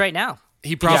a bridge right now.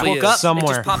 He probably woke is. up,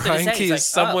 somewhere. It just popped in his Ryan head. Key He's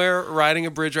is like, somewhere riding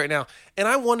a bridge right now. And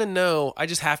I want to know, I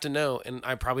just have to know, and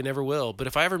I probably never will, but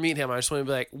if I ever meet him, I just want to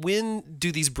be like, when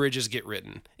do these bridges get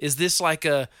written? Is this like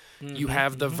you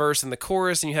have the verse and the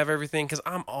chorus and you have everything? Because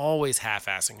I'm always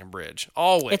half-assing a bridge.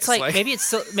 Always. It's like maybe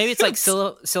it's like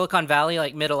Silicon Valley,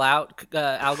 like middle out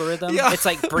algorithm. Yeah. It's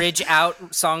like bridge out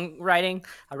songwriting.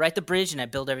 I write the bridge and I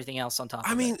build everything else on top.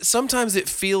 I of mean, it. sometimes it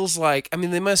feels like,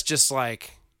 they must just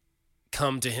like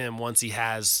come to him once he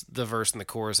has the verse and the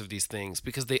chorus of these things,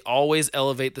 because they always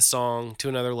elevate the song to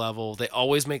another level. They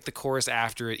always make the chorus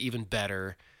after it even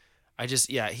better. I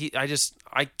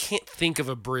can't think of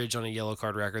a bridge on a Yellow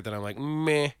Card record that I'm like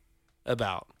meh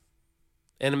about.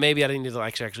 And maybe I need to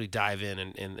actually dive in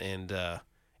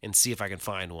and see if I can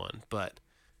find one. But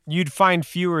You'd find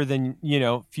fewer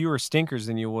stinkers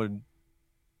than you would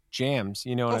jams.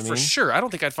 You know what I mean? for sure. I don't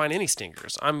think I'd find any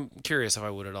stinkers. I'm curious if I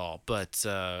would at all. But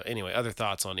anyway, other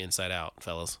thoughts on Inside Out,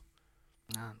 fellas?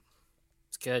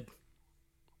 It's good.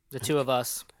 The two of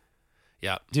us.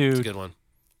 Yeah, Dude. it's a good one.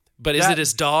 But is it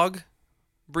his dog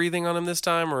breathing on him this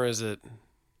time, or is it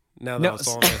now that No, I'm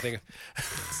song I think?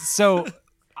 So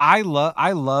I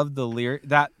love the lyric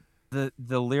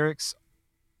the lyrics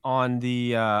on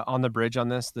the bridge on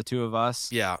this. The two of us.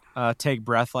 Yeah, Take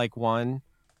breath like one.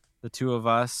 The two of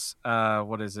us.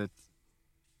 What is it?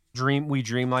 We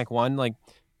dream like one. Like,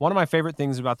 one of my favorite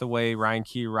things about the way Ryan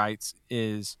Key writes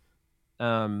is,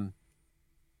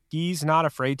 he's not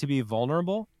afraid to be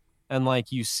vulnerable, and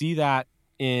like you see that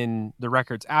in the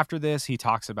records after this. He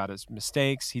talks about his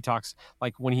mistakes. He talks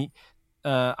like when he.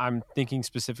 I'm thinking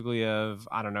specifically of,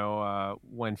 I don't know,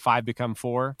 when 5 Become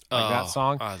 4, like that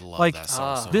song. I love Like, that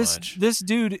song so this much.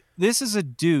 this is a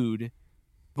dude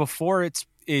before it's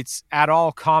at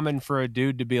all common for a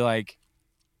dude to be like,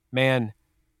 man,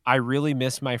 I really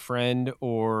miss my friend,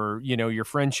 or your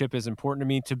friendship is important to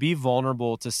me, to be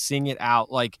vulnerable, to sing it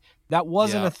out. Like, that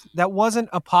wasn't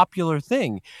a popular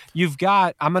thing. You've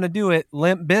got, I'm gonna do it,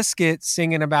 Limp Bizkit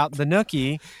singing about the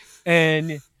nookie,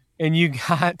 and you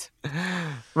got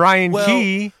Ryan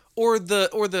Key. Or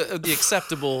the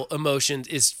acceptable emotion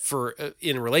is for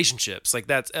in relationships, like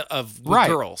that's with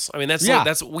girls. I mean,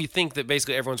 that's what we think, that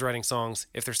basically everyone's writing songs.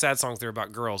 If they're sad songs, they're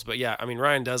about girls. But yeah, I mean,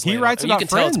 Ryan does. He writes about you can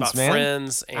friends, tell it's about man.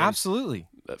 friends, and Absolutely,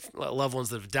 loved ones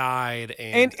that have died,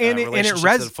 and it relationships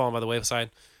that have fallen by the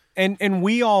wayside. And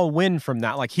we all win from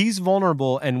that. Like, he's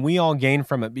vulnerable, and we all gain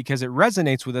from it because it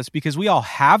resonates with us, because we all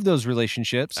have those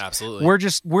relationships. Absolutely,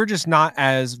 we're just not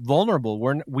as vulnerable.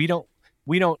 We don't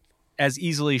as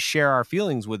easily share our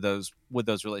feelings with those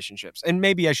relationships. And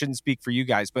maybe I shouldn't speak for you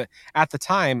guys, but at the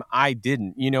time I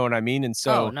didn't, you know what I mean? And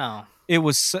so no. it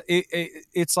was,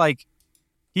 it's like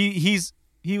he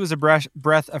was a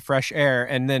breath of fresh air.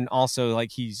 And then also,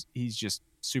 like, he's just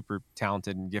super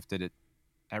talented and gifted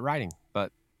at writing.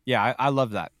 But yeah, I love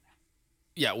that.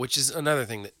 Yeah, which is another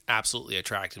thing that absolutely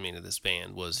attracted me to this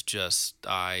band, was just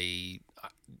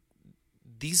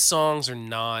these songs are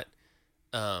not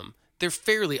they're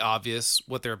fairly obvious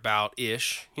what they're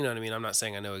about-ish. You know what I mean? I'm not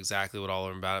saying I know exactly what all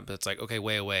of them about it, but it's like, okay,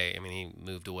 way away. I mean, he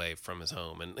moved away from his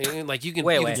home, and like you can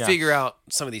figure out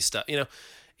some of these stuff,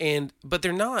 but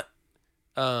they're not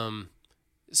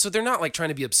so they're not like trying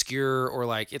to be obscure, or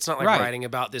like, it's not like writing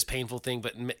about this painful thing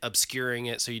but obscuring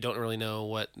it so you don't really know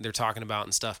what they're talking about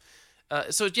and stuff.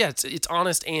 So yeah, it's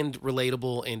honest and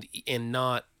relatable, and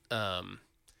not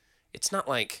it's not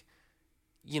like,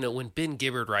 when Ben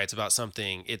Gibbard writes about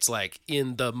something, it's like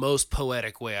in the most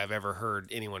poetic way I've ever heard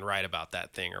anyone write about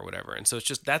that thing or whatever. And so it's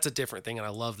just, that's a different thing. And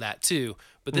I love that too.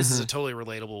 But this is a totally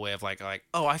relatable way of like,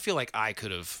 oh, I feel like I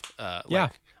could have,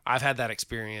 I've had that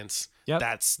experience. Yep.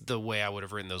 That's the way I would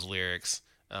have written those lyrics.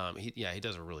 He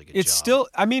does a really good It's job.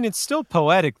 it's still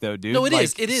poetic though, dude. No, it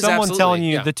is. It is someone absolutely, telling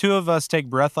you yeah. the two of us take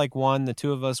breath like one, the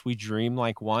two of us we dream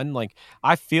like one. Like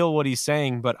I feel what he's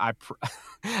saying, but I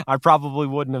probably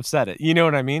wouldn't have said it. You know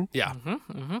what I mean? Yeah.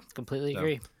 Completely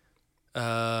agree.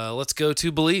 Let's go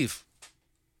to Believe.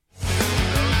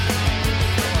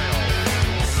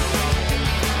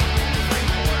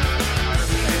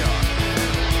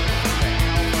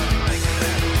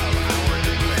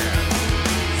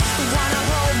 Wanna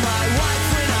hold my wife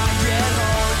when I get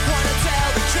home. Wanna tell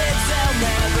the kids they'll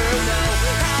never know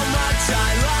how much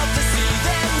I love to see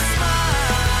them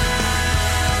smile.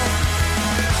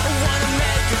 Wanna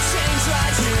make a change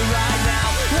right here, right now.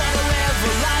 Wanna live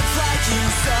a life like you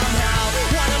somehow.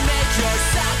 Wanna make your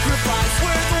sacrifice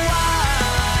worthwhile.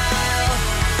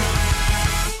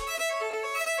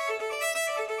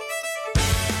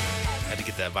 Had to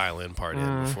get that violin part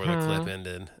in before the clip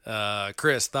ended.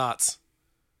 Chris, thoughts?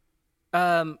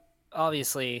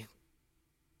 Obviously,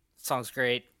 the song's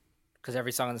great because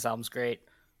every song on this album's great.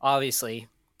 Obviously,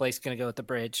 Blake's gonna go with the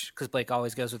bridge because Blake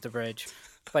always goes with the bridge.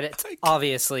 But it's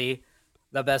obviously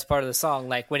the best part of the song.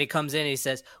 Like when he comes in, he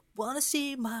says, "Wanna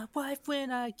see my wife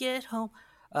when I get home."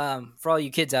 For all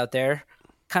you kids out there,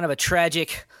 kind of a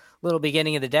tragic little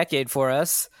beginning of the decade for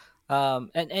us.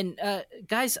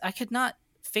 Guys, I could not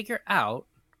figure out.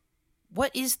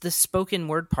 What is the spoken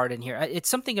word part in here? It's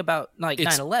something about like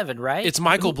 9/11, right? It's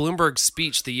Michael Bloomberg's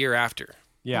speech the year after.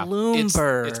 Yeah.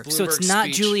 Bloomberg. It's So it's Bloomberg's not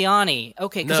speech. Giuliani.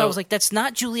 Okay, because I No. was like, that's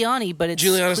not Giuliani, but it's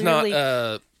Giuliani's clearly...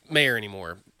 not mayor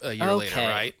anymore a year later,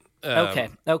 right?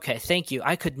 Okay, thank you.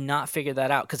 I could not figure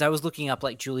that out because I was looking up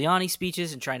like Giuliani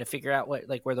speeches and trying to figure out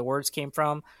where the words came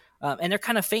from, and they're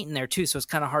kind of faint in there too, so it's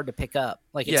kind of hard to pick up.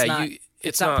 Like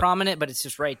it's not prominent, but it's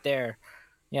just right there.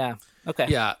 Yeah. Okay.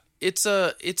 Yeah, it's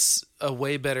a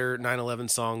way better 9/11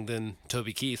 song than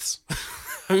Toby Keith's.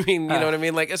 I mean, you know what I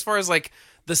mean? Like as far as like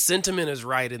the sentiment is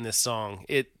right in this song,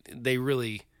 they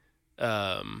really,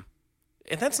 and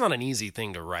that's not an easy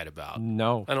thing to write about.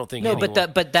 No. I don't think. No,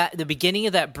 anyone... but the beginning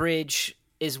of that bridge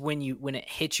is when it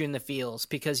hits you in the feels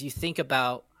because you think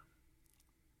about,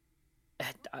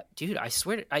 dude. I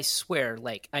swear,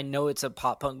 like I know it's a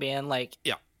pop punk band, like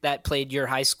that played your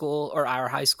high school or our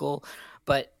high school,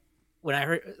 but when I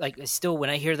heard when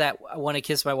I hear that "I want to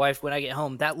kiss my wife when I get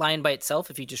home," that line by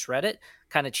itself, if you just read it,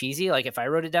 kind of cheesy. Like if I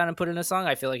wrote it down and put it in a song,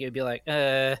 I feel like it'd be like,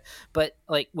 but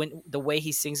like when the way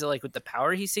he sings it, like with the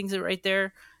power he sings it right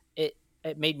there, it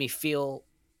made me feel.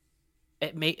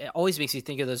 It always makes me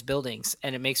think of those buildings,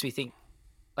 and it makes me think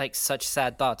like such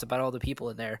sad thoughts about all the people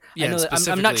in there. Yeah, I know that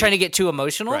I'm not trying to get too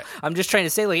emotional. Right. I'm just trying to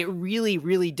say like it really,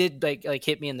 really did like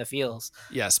hit me in the feels.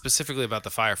 Yeah, specifically about the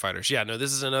firefighters. Yeah, no,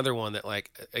 this is another one that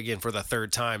like again for the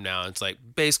third time now. It's like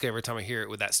basically every time I hear it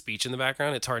with that speech in the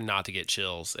background, it's hard not to get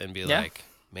chills and be like,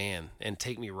 man, and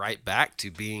take me right back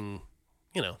to being,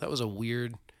 that was a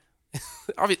weird.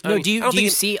 Do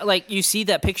you see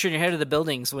that picture in your head of the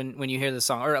buildings when you hear the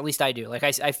song, or at least I do. Like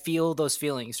I feel those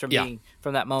feelings from being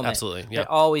from that moment. Absolutely, yeah. It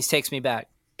always takes me back.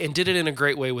 And did it in a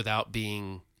great way without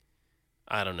being,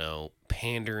 I don't know,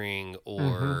 pandering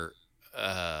or,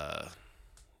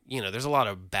 there's a lot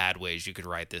of bad ways you could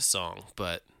write this song,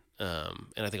 but and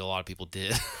I think a lot of people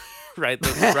did. Right,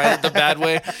 the bad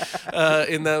way.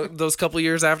 In those couple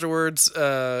years afterwards,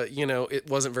 it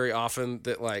wasn't very often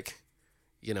that like.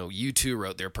 U2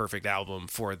 wrote their perfect album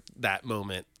for that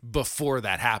moment before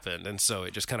that happened, and so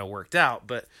it just kind of worked out.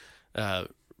 But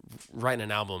writing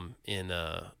an album in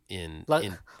Luck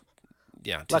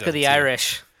of the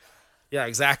Irish. Yeah,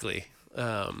 exactly.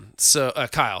 So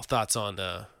Kyle, thoughts on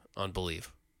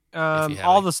Believe?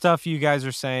 All the stuff you guys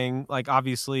are saying, like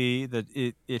obviously that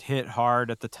it hit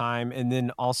hard at the time, and then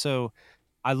also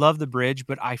I love the bridge,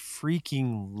 but I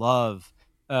freaking love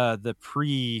the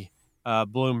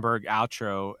Bloomberg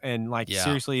outro, and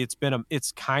seriously,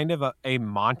 it's kind of a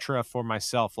mantra for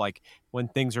myself. Like when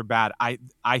things are bad,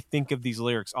 I think of these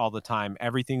lyrics all the time.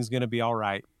 Everything's gonna be all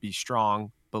right. Be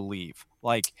strong. Believe.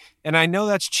 Like, and I know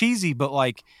that's cheesy, but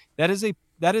like that is a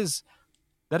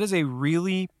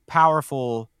really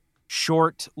powerful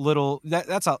short little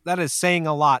that is saying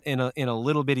a lot in a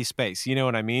little bitty space. You know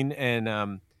what I mean?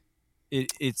 And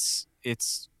it's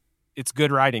it's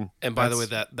good writing. And by the way,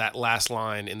 that last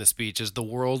line in the speech is, "The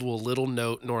world will little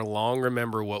note nor long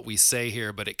remember what we say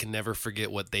here, but it can never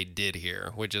forget what they did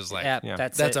here," which is like,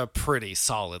 that's a pretty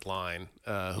solid line.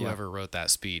 Whoever wrote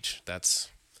that speech, that's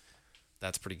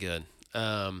pretty good.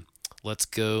 Let's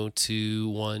go to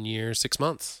 1 year, 6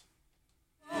 months.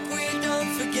 We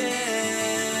don't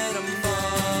forget, I'm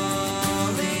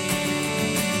falling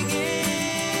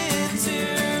into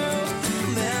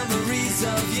memories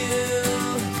of you,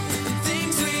 and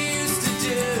things we used to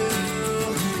do.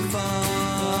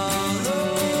 Follow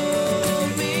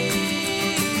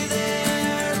me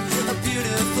there, a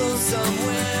beautiful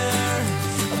somewhere,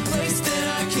 a place that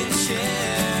I can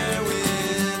share with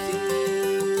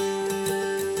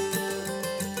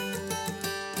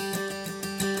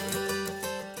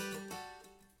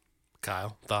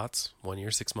Kyle, thoughts? 1 year,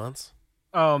 6 months.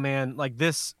 Oh man, like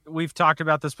this, we've talked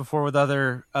about this before with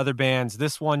other bands.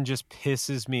 This one just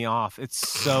pisses me off. It's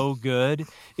so good.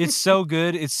 It's so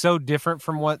good. It's so different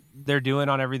from what they're doing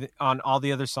on all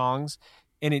the other songs,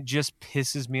 and it just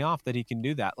pisses me off that he can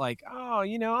do that. Like, oh,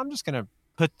 I'm just gonna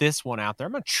put this one out there.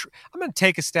 I'm gonna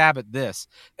take a stab at this.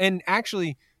 And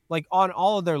actually, like on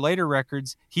all of their later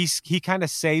records, he kind of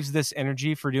saves this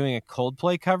energy for doing a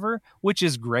Coldplay cover, which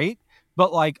is great.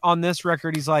 But like on this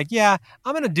record, he's like, yeah,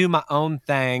 I'm going to do my own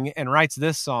thing, and writes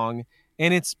this song.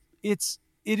 And it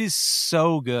is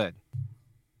so good.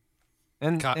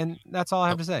 And that's all I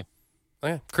have to say.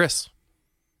 Okay. Chris.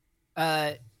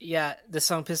 Yeah, this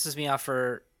song pisses me off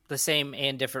for the same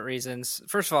and different reasons.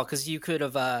 First of all, because you could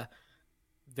have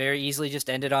very easily just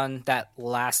ended on that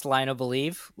last line of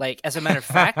Believe. Like, as a matter of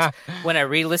fact, when I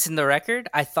re-listened to the record,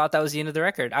 I thought that was the end of the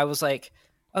record. I was like,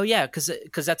 oh yeah,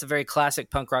 because that's a very classic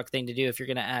punk rock thing to do. If you're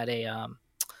going to add a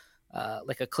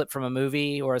like a clip from a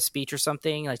movie or a speech or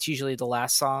something, that's usually the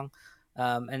last song.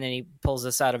 And then he pulls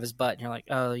this out of his butt, and you're like,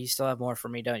 oh, you still have more for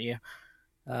me, don't you?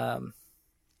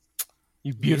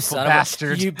 You beautiful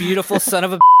bastard. You beautiful son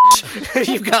of a bitch.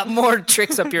 You've got more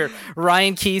tricks up your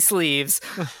Ryan Key sleeves.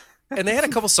 And they had a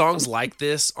couple songs like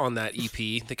this on that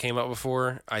EP that came out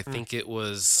before. I think it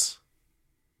was...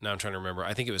 Now I'm trying to remember.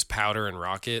 I think it was Powder and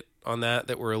Rocket on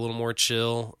that were a little more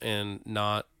chill and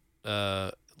not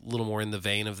a little more in the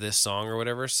vein of this song or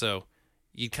whatever. So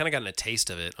you'd kind of gotten a taste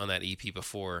of it on that EP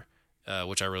before,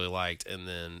 which I really liked. And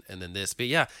then this. But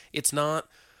yeah, it's not...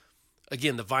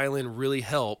 Again, the violin really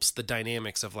helps the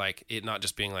dynamics of like it not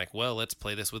just being like, well, let's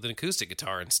play this with an acoustic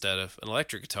guitar instead of an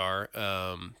electric guitar.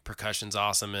 Percussion's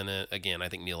awesome in it. Again, I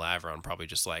think Neil Avron probably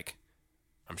just like...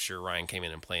 I'm sure Ryan came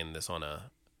in and playing this on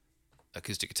a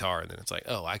acoustic guitar, and then it's like,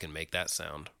 oh, I can make that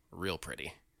sound real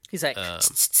pretty. He's like,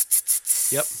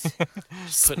 yep,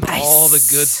 putting all the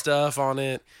good stuff on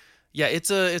it. Yeah,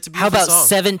 it's a beautiful how about song.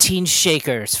 17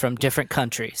 shakers from different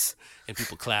countries and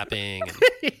people clapping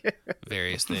and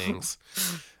various things.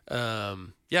 Yeah,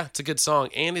 it's a good song,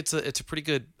 and it's a pretty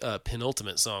good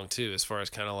penultimate song too, as far as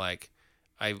kind of like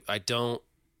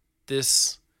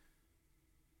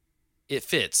it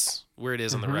fits where it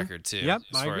is on the record too. Yep,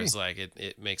 as I far agree. as like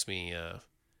it makes me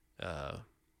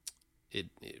it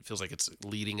feels like it's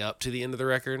leading up to the end of the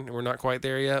record, and we're not quite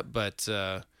there yet, but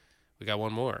we got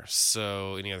one more.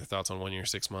 So any other thoughts on 1 year,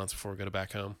 6 months before we go to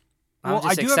Back Home? I'm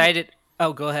just excited.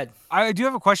 Oh, go ahead. I do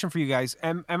have a question for you guys.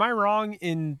 Am I wrong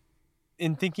in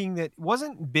thinking that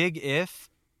wasn't Big If,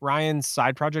 Ryan's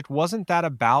side project, wasn't that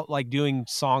about like doing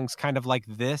songs kind of like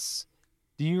this?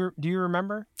 Do you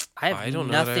remember? I have no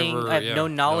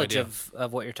knowledge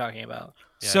of what you're talking about.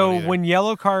 Yeah, so when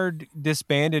Yellowcard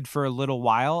disbanded for a little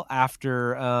while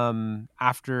after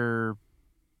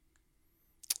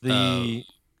the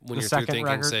when you're second through thinking,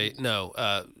 record, say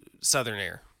no. Southern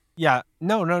Air. Yeah,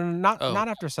 no, not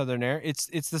after Southern Air.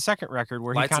 It's the second record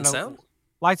where Lights he and kind of Sound.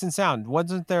 Lights and Sound.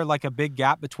 Wasn't there like a big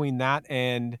gap between that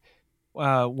and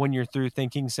when you're through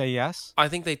thinking, Say Yes? I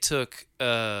think they took.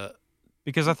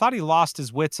 Because I thought he lost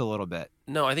his wits a little bit.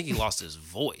 No, I think he lost his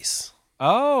voice.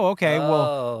 Oh, okay.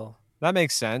 Well, that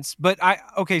makes sense. But so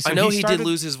I know he did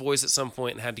lose his voice at some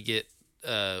point and had to get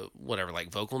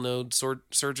like vocal node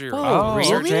surgery. Oh,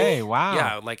 really? Okay, wow.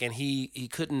 Yeah, like, and he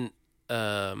couldn't.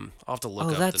 I'll have to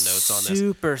look up the notes on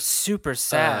this. Super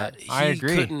sad. I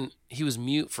agree. He was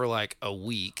mute for like a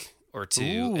week or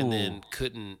two, and then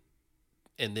couldn't.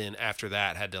 And then after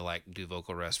that, had to like do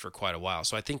vocal rest for quite a while.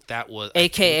 So I think that was,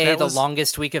 AKA the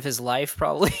longest week of his life,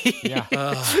 probably. Yeah,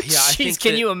 yeah. I think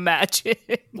can you imagine?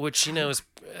 Which is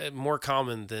more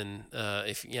common than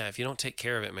if you don't take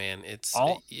care of it, man.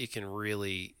 It can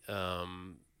really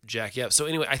jack you up. So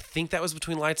anyway, I think that was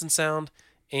between Lights and Sound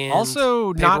and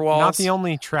also Paper Walls. Not the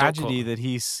only tragedy that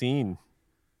he's seen.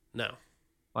 No,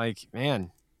 like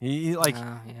man, he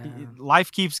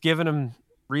life keeps giving him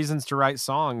reasons to write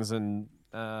songs, and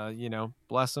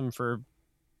bless them for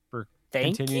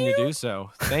Thank continuing you? to do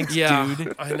so. Thanks, Yeah,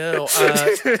 dude. I know.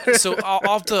 So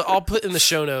I'll put in the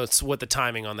show notes what the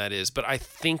timing on that is, but I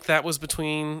think that was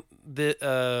between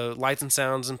the Lights and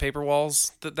Sounds and Paper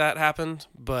Walls that happened,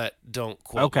 but don't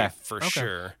quote me for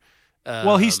sure.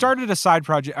 Well, he started a side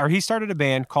project, or he started a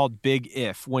band called Big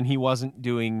If when he wasn't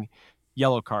doing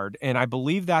Yellowcard, and I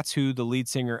believe that's who the lead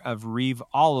singer of Reeve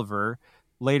Oliver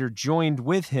later joined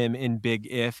with him in Big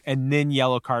If, and then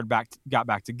Yellowcard got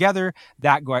back together.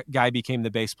 That guy became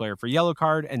the bass player for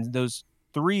Yellowcard, and those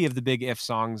 3 of the Big If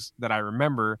songs that I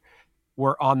remember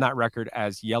were on that record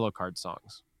as Yellowcard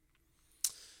songs.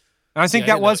 And I think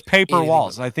that was Paper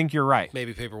Walls. I think you're right.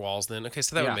 Maybe Paper Walls then. Okay,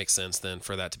 so that would make sense then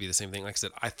for that to be the same thing. Like I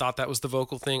said, I thought that was the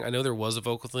vocal thing. I know there was a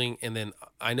vocal thing, and then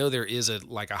I know there is a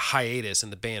hiatus in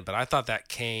the band, but I thought that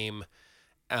came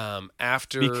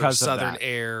after because Southern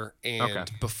Air and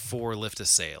before Lift a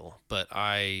Sail, but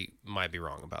I might be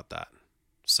wrong about that.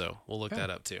 So we'll look that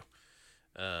up too.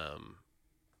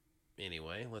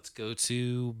 Anyway, let's go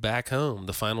to Back Home,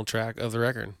 the final track of the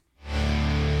record.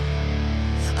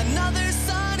 Another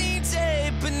sunny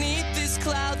day beneath this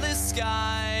cloudless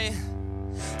sky.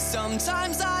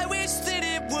 Sometimes I wish that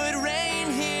it would rain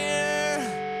here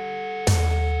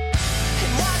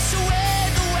and wash away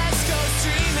the west coast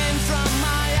streaming from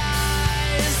my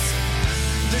eyes.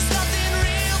 There's nothing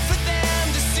real for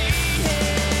them to see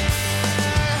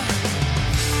here.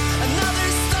 Another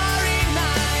starry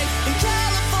night in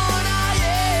California,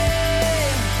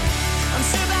 yeah. I'm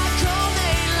sure back home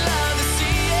they love to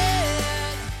see it.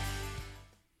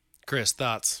 Chris,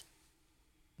 thoughts?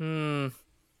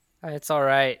 It's all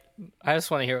right. I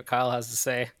just want to hear what Kyle has to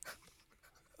say.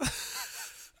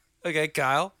 Okay,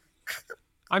 Kyle.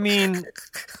 I mean,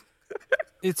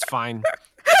 it's fine.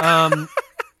 I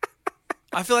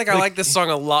feel like I like this song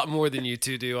a lot more than you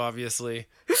two do, obviously.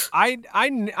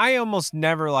 I almost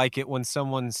never like it when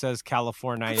someone says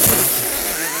California.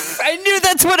 I knew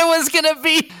that's what it was gonna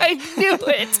be. I knew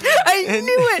it.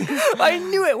 I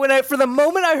knew it. For the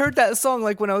moment I heard that song,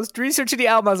 like when I was researching the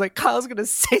album, I was like, Kyle's gonna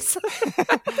say something.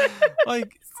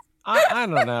 Like, I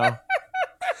don't know.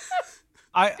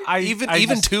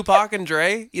 Even Tupac and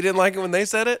Dre, you didn't like it when they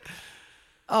said it?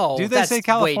 Oh, do they say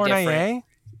California?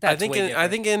 I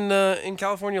think in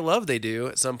California Love they do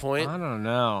at some point. I don't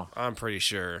know. I'm pretty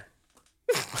sure.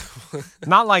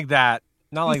 Not like that.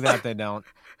 Not like that. They don't.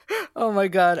 Oh my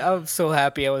god, I'm so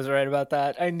happy I was right about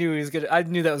that. I knew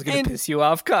that was gonna piss you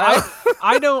off, Kyle.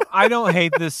 I don't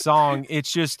hate this song.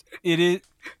 It's just it is.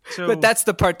 So, but that's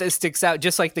the part that sticks out,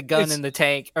 just like the gun in the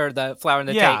tank or the flower in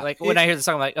the tank. Like when I hear the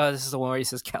song, I'm like, oh, this is the one where he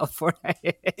says California.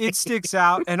 It sticks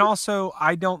out, and also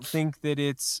I don't think that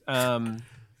it's.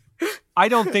 I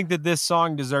don't think that this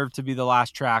song deserved to be the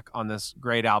last track on this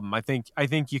great album. I think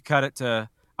you cut it to.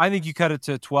 I think you cut it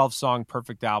to a 12-song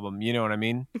perfect album. You know what I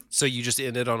mean? So you just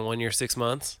ended on 1 year, 6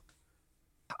 months?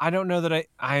 I don't know that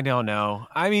I don't know.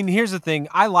 I mean, here's the thing.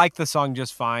 I like the song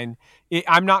just fine.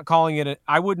 I'm not calling it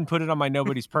I wouldn't put it on my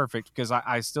Nobody's Perfect because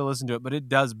I still listen to it, but it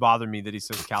does bother me that he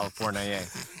says California.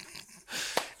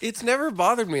 It's never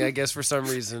bothered me, I guess, for some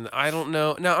reason. I don't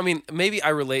know. No, I mean, maybe I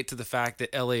relate to the fact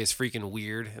that LA is freaking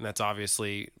weird, and that's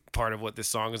obviously part of what this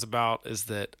song is about, is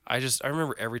that I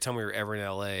remember every time we were ever in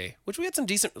LA, which we had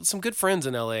some good friends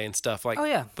in LA and stuff like. Oh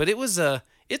yeah. But it's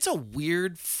a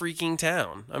weird freaking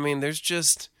town. I mean, there's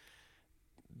just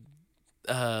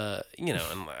and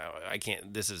I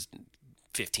can't, this is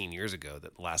 15 years ago,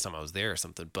 that the last time I was there or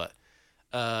something, but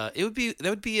that would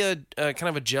be a kind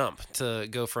of a jump to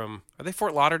go from, are they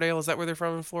Fort Lauderdale? Is that where they're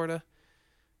from in Florida?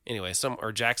 Anyway,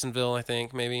 or Jacksonville, I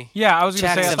think, maybe. Yeah, I was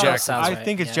going to say Jacksonville. I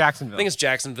think it's Jacksonville. I think it's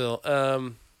Jacksonville.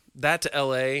 That to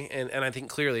LA, and I think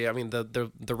clearly, I mean,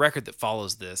 the record that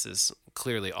follows this is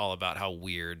clearly all about how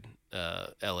weird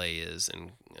LA is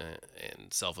and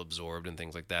self-absorbed and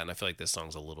things like that. And I feel like this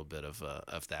song's a little bit of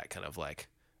that kind of like,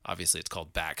 obviously it's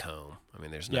called Back Home. I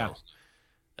mean, there's no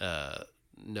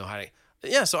hiding.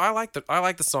 Yeah, so I like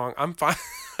the song. I'm fine.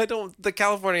 The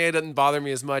California doesn't bother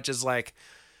me as much as like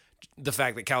the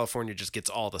fact that California just gets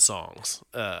all the songs.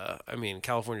 I mean,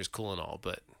 California's cool and all,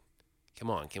 but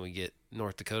come on, can we get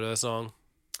North Dakota a song?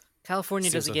 California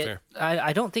doesn't get.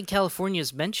 I don't think California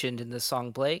is mentioned in this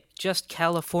song, Blake. Just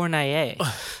California.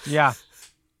 Yeah.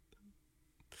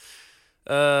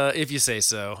 If you say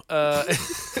so.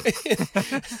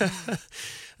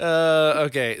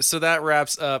 Okay, so that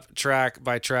wraps up track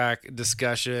by track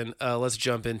discussion. Let's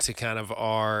jump into kind of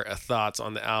our thoughts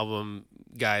on the album.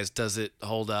 Guys, does it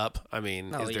hold up? I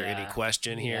mean, is there any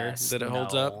question here that it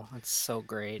holds up? It's so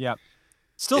great. Yep.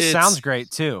 Still sounds great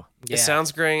too. It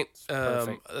sounds great.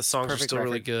 Perfect. The songs are still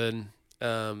really good.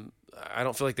 I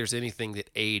don't feel like there's anything that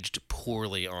aged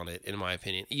poorly on it, in my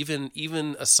opinion.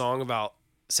 Even a song about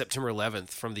September 11th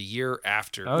from the year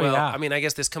after. I mean, I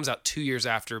guess this comes out 2 years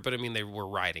after, but I mean, they were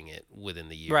writing it within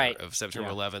the year of September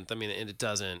 11th. I mean, and it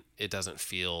doesn't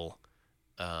feel,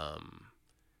 I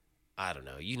don't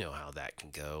know. You know how that can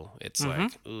go. It's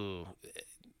like, ooh,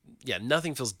 yeah,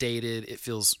 nothing feels dated. It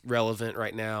feels relevant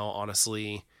right now,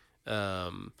 honestly.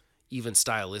 Even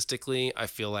stylistically, I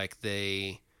feel like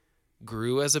they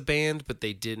grew as a band, but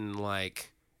they didn't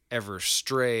like ever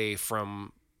stray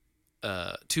from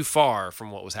too far from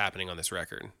what was happening on this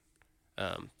record.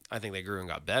 I think they grew and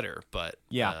got better, but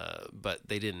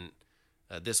they didn't.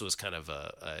 This was kind of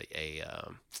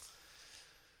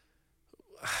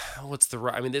what's the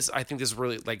right? I mean, I think this is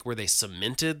really like where they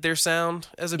cemented their sound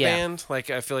as a band. Like,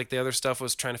 I feel like the other stuff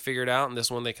was trying to figure it out, and this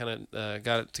one they kind of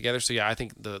got it together. So yeah, I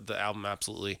think the album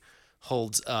absolutely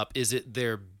holds up. Is it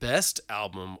their best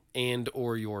album and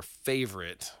or your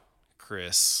favorite,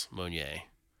 Chris Monnier?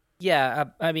 Yeah,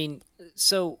 I mean,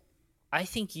 so I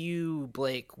think you,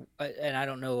 Blake, and I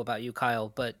don't know about you, Kyle,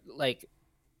 but like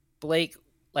Blake,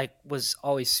 like was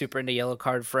always super into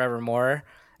Yellowcard Forevermore,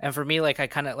 and for me, like I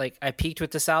kind of like I peaked with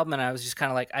this album, and I was just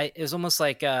kind of like it was almost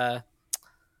like well,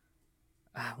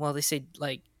 they say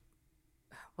like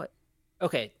what?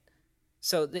 Okay,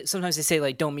 so sometimes they say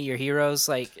like don't meet your heroes.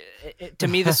 Like to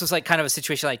me, this was like kind of a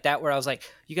situation like that where I was like,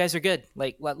 you guys are good.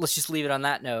 Like let's just leave it on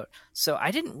that note. So I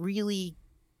didn't really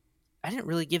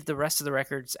give the rest of the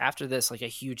records after this like a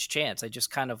huge chance. I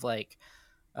just kind of like,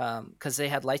 because they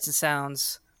had Lights and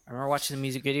Sounds. I remember watching the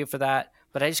music video for that,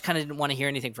 but I just kind of didn't want to hear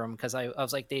anything from them because I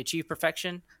was like, they achieved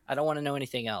perfection. I don't want to know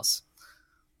anything else.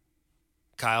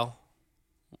 Kyle,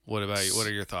 what about you? What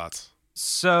are your thoughts?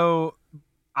 So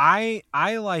I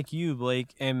like you,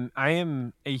 Blake, and I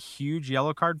am a huge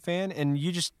Yellowcard fan, and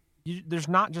there's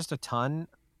not just a ton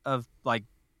of like,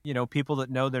 people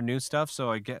that know their new stuff,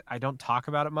 so I don't talk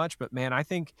about it much, but man, I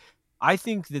think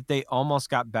that they almost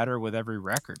got better with every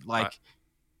record. Like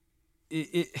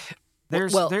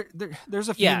there's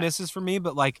a few misses for me,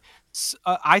 but like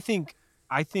I think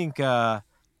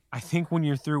when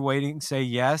you're through waiting, Say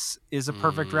Yes is a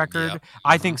perfect record. Yep.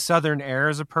 I think Southern Air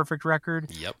is a perfect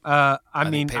record. Yep.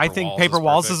 I think Paper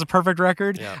Walls is a perfect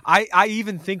record. Yeah. I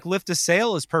even think Lift a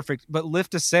Sail is perfect, but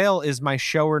Lift a Sail is my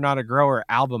shower not a grower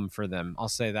album for them. I'll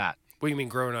say that. What do you mean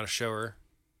grower not a shower?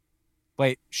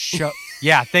 Wait, show.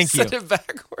 Yeah, thank you. Said it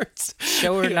backwards.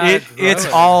 Shower not a grower. It's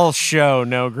all show,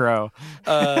 no grow.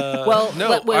 Well,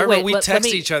 no, I remember we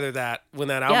texted each other that when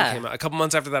that album came out. A couple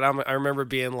months after that album, I remember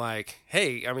being like,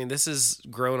 "Hey, I mean, this has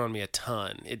grown on me a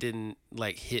ton. It didn't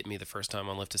like hit me the first time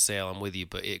on Lift a Sail. I'm with you,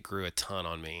 but it grew a ton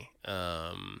on me."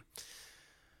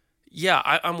 Yeah,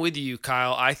 I'm with you,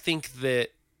 Kyle. I think that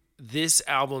this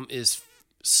album is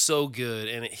so good,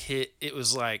 and it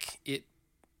was like it.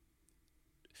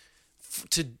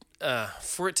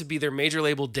 For it to be their major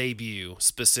label debut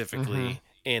specifically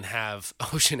and have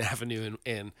Ocean Avenue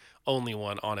and Only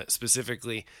One on it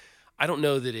specifically, I don't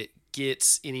know that it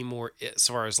gets any more as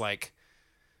far as like,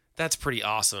 that's pretty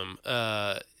awesome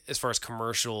as far as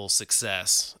commercial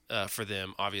success for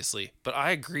them, obviously. But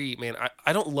I agree, man.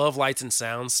 I don't love Lights and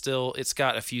Sounds still. It's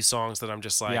got a few songs that I'm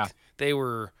just like, they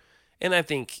were, and I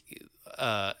think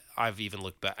I've even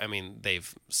looked back. I mean,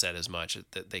 they've said as much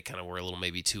that they kind of were a little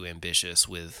maybe too ambitious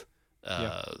with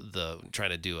the trying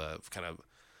to do a kind of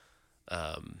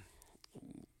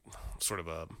sort of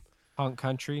a punk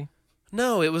country.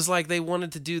 No, it was like they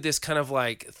wanted to do this kind of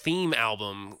like theme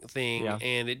album thing,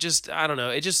 and it just, I don't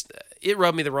know, it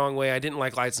rubbed me the wrong way. I didn't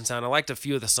like Lights and Sound. I liked a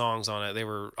few of the songs on it; they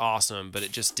were awesome, but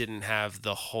it just didn't have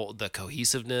the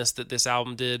cohesiveness that this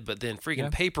album did. But then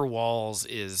freaking Paper Walls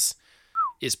is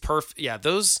perfect. Yeah,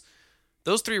 those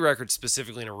three records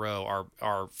specifically in a row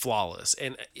are flawless.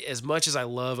 And as much as I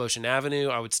love Ocean Avenue,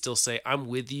 I would still say I'm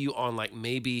with you on like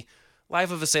maybe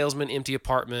Life of a Salesman, Empty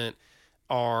Apartment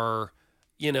are,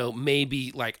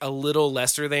 maybe like a little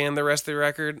lesser than the rest of the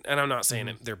record. And I'm not saying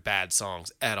that they're bad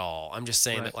songs at all. I'm just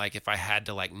saying that like if I had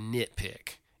to like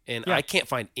nitpick, and I can't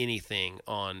find anything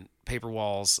on Paper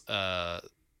Walls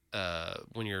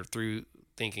when you're through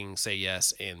thinking Say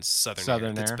Yes and Southern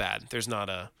Air that's bad. There's not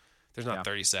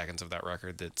 30 seconds of that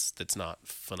record that's not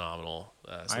phenomenal.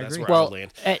 So I that's agree. where I would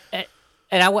land.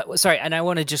 And I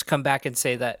want to just come back and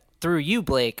say that through you,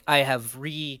 Blake, I have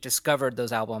rediscovered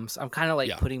those albums. I'm kind of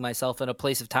like putting myself in a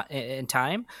place of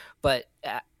time, but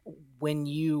when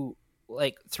you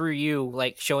like through you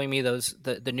like showing me those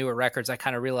the newer records, I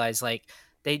kind of realized like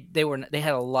they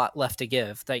had a lot left to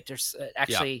give. Like there's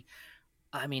actually.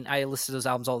 I mean, I listen to those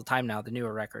albums all the time now, the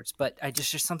newer records, but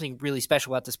there's something really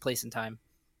special about this place and time.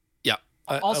 Yeah,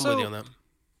 I'm with you on that.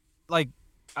 like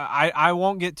I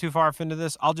won't get too far off into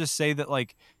this. I'll just say that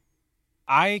like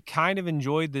I kind of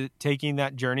enjoyed taking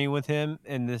that journey with him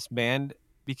in this band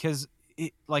because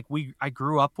I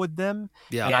grew up with them,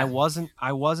 and I wasn't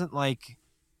like,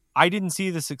 I didn't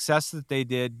see the success that they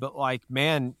did, but like,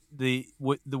 man,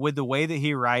 with the way that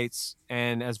he writes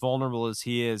and as vulnerable as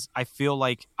he is, I feel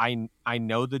like I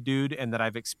know the dude and that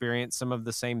I've experienced some of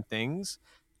the same things.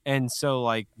 And so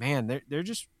like, man, they're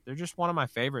just one of my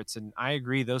favorites. And I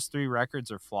agree. Those 3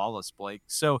 records are flawless, Blake.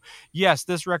 So yes,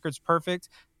 this record's perfect.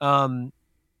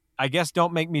 I guess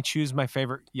don't make me choose my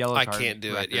favorite Yellowcard. I can't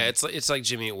do record. it. Yeah, it's like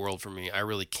Jimmy Eat World for me. I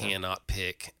really cannot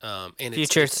pick. And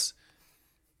Futures.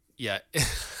 Yeah.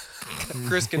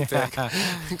 Chris can pick.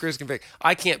 Chris can pick.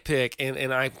 I can't pick,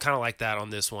 and I kind of like that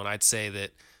on this one. I'd say that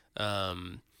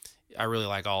I really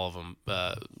like all of them.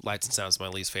 Lights and Sound's my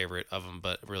least favorite of them,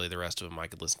 but really the rest of them I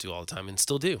could listen to all the time and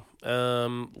still do.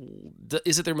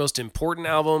 Is it their most important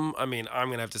album? I mean, I'm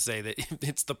going to have to say that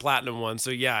it's the platinum one.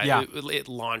 So yeah. It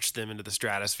launched them into the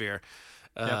stratosphere.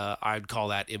 I'd call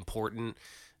that important.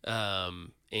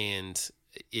 And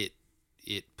it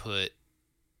put,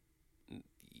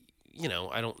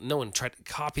 no one tried to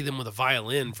copy them with a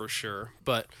violin for sure,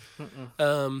 but,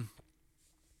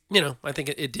 I think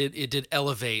it did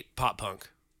elevate pop punk.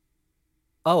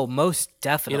 Oh, most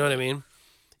definitely. You know what I mean?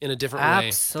 In a different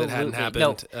way that hadn't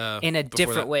happened. In a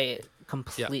different way,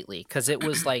 completely. Because it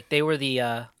was like they were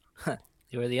the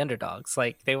underdogs.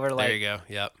 Like they were like, there you go.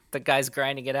 Yep. The guys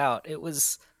grinding it out. It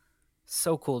was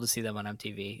so cool to see them on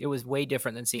MTV. It was way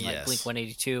different than seeing like Blink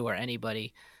 182 or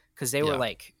anybody, because they were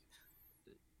like,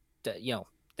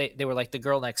 they were like the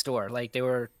girl next door. Like they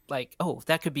were like, oh,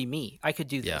 that could be me. I could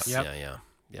do this. Yeah.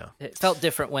 It felt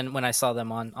different when I saw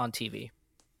them on TV.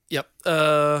 Yep.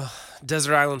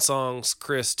 Desert Island Songs,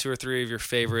 Chris, 2 or 3 of your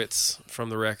favorites from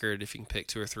the record, if you can pick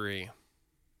 2 or 3.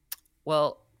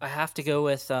 Well, I have to go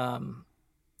with Life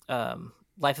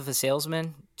of a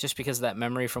Salesman, just because of that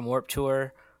memory from Warped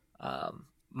Tour.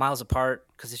 Miles Apart,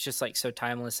 because it's just like so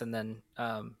timeless. And then,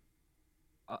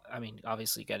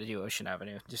 obviously you got to do Ocean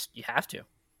Avenue. Just, you have to.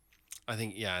 I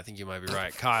think you might be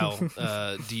right. Kyle,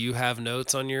 do you have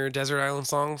notes on your Desert Island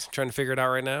Songs? Trying to figure it out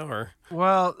right now, or?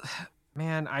 Well,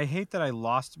 man, I hate that I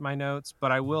lost my notes,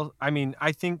 but I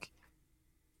think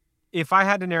if I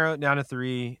had to narrow it down to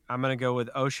 3, I'm going to go with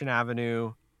Ocean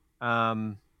Avenue,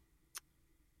 Only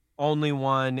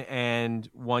One, and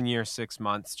 1 Year, 6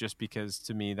 Months, just because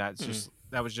to me that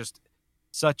was just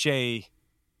such a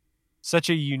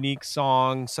unique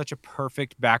song, such a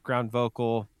perfect background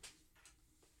vocal.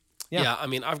 Yeah, I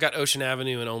mean, I've got Ocean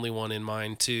Avenue and Only One in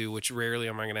mind too, which rarely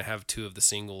am I going to have 2 of the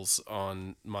singles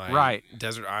on my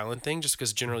Desert Island thing, just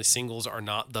because generally singles are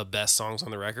not the best songs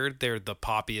on the record. They're the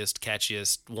poppiest,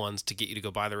 catchiest ones to get you to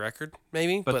go buy the record,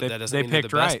 maybe, but that doesn't mean they're the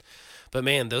best. Right. But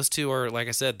man, those 2 are, like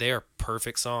I said, they are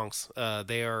perfect songs.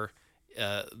 They are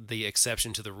the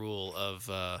exception to the rule of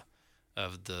the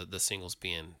singles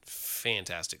being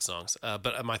fantastic songs.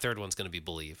 But my third one's going to be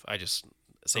Believe.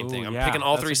 Same thing. I'm picking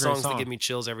all 3 songs that give me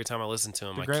chills every time I listen to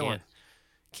them. I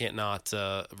can't not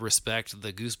respect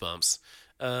the goosebumps.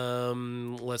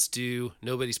 Let's do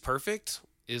Nobody's Perfect.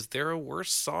 Is there a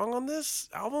worse song on this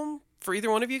album for either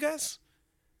one of you guys?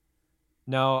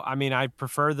 No, I mean, I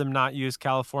prefer them not use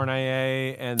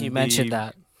California, and you mentioned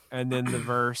that, and then the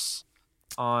verse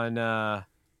on the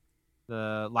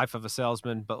Life of a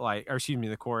Salesman,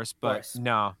 the chorus. But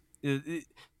no,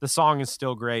 the song is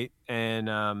still great,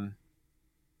 and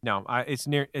no,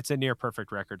 it's a near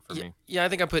perfect record for me. Yeah, I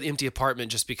think I put Empty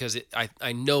Apartment just because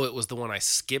I know it was the one I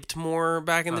skipped more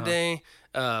back in the day.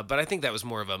 But I think that was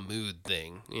more of a mood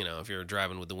thing. If you're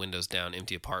driving with the windows down,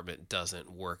 Empty Apartment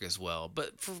doesn't work as well.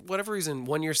 But for whatever reason,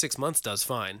 1 Year, 6 Months does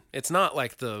fine. It's not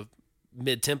like the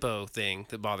mid-tempo thing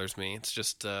that bothers me. It's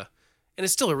just, and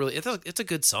it's still it's a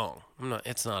good song.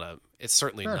 It's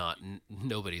certainly not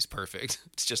Nobody's Perfect.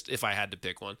 It's just if I had to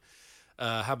pick one.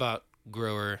 How about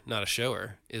Grower, Not a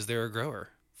Shower? Is there a grower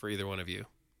for either one of you?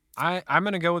 I'm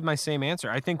going to go with my same answer.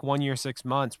 I think 1 Year, 6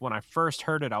 Months, when I first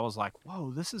heard it, I was like,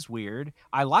 whoa, this is weird.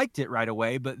 I liked it right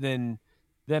away, but then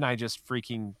I just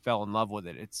freaking fell in love with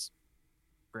it. It's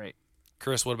great.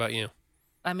 Chris, what about you?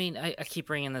 I mean, I keep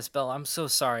ringing this bell. I'm so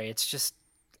sorry. It's just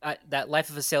that Life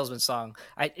of a Salesman song.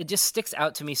 It just sticks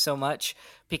out to me so much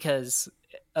because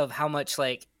of how much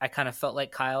like I kind of felt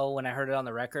like Kyle when I heard it on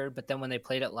the record, but then when they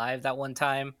played it live that one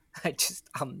time,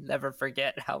 I'll never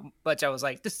forget how much I was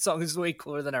like, this song is way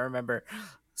cooler than I remember.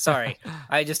 Sorry.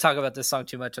 I just talk about this song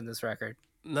too much on this record.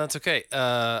 No, it's okay.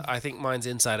 I think mine's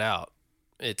Inside Out.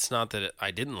 It's not that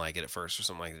I didn't like it at first or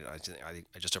something like that.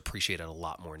 I just appreciate it a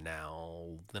lot more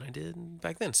now than I did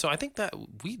back then. So I think that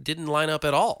we didn't line up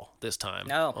at all this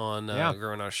time on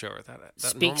Growing Our Show. That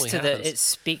speaks normally to happens. it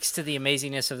speaks to the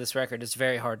amazingness of this record. It's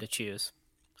very hard to choose.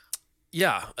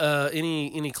 Yeah.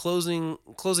 Any closing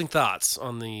thoughts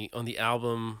on the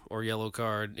album or Yellow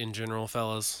Card in general,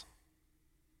 fellas?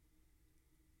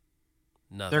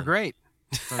 Nothing. They're great.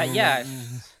 Yeah.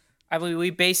 I mean, we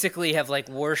basically have like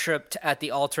worshipped at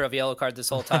the altar of Yellow Card this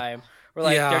whole time. We're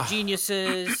like, they're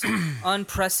geniuses,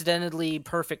 unprecedentedly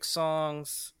perfect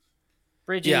songs,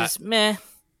 bridges, meh.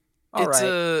 All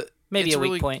right, maybe a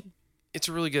weak point. It's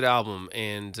a really good album,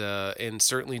 and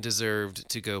certainly deserved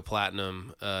to go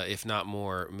platinum, if not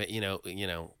more.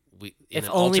 If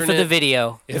only for the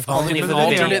video. If only for the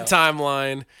alternate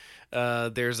timeline.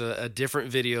 There's a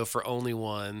different video for Only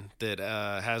One that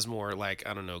has more, like,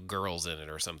 I don't know, girls in it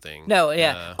or something. No,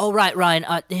 yeah. Right, Ryan,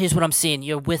 here's what I'm seeing.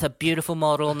 You're with a beautiful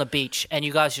model on the beach, and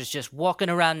you guys are just walking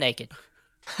around naked.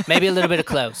 Maybe a little bit of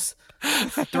clothes.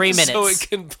 3 minutes. So it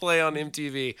can play on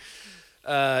MTV.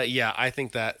 I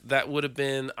think that would have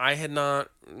been... I had not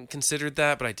considered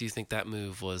that, but I do think that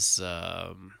move was...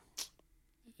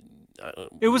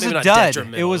 it was a dud.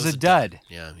 It was a dud.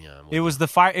 Yeah. It was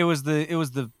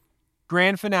the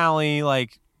grand finale,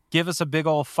 like, give us a big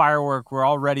old firework, we're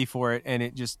all ready for it, and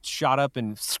it just shot up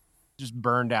and just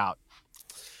burned out.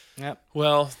 Yep.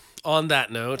 Well, on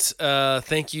that note,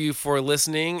 thank you for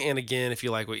listening, and again, if you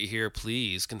like what you hear,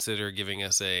 please consider giving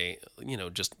us a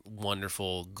just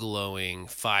wonderful, glowing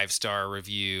 5-star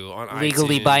review on iTunes.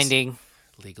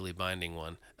 Legally binding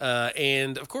one.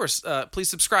 And of course, please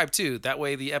subscribe too. That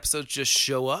way the episodes just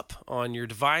show up on your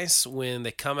device when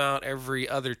they come out every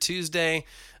other Tuesday.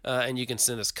 And you can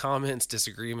send us comments,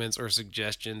 disagreements, or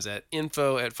suggestions at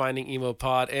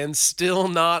info@findingemopod, and still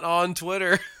not on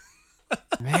Twitter.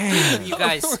 Man, you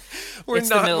guys, it's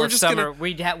the middle of summer.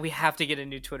 We have to get a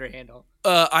new Twitter handle.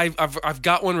 I've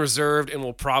got one reserved, and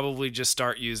we'll probably just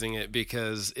start using it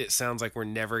because it sounds like we're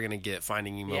never going to get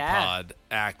Finding Emo Pod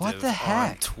active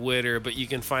on Twitter. But you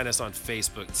can find us on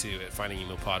Facebook too at Finding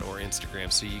Emo Pod, or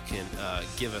Instagram, so you can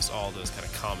give us all those kind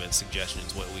of comments,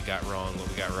 suggestions, what we got wrong, what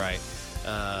we got right.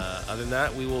 Other than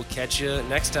that, we will catch you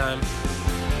next time.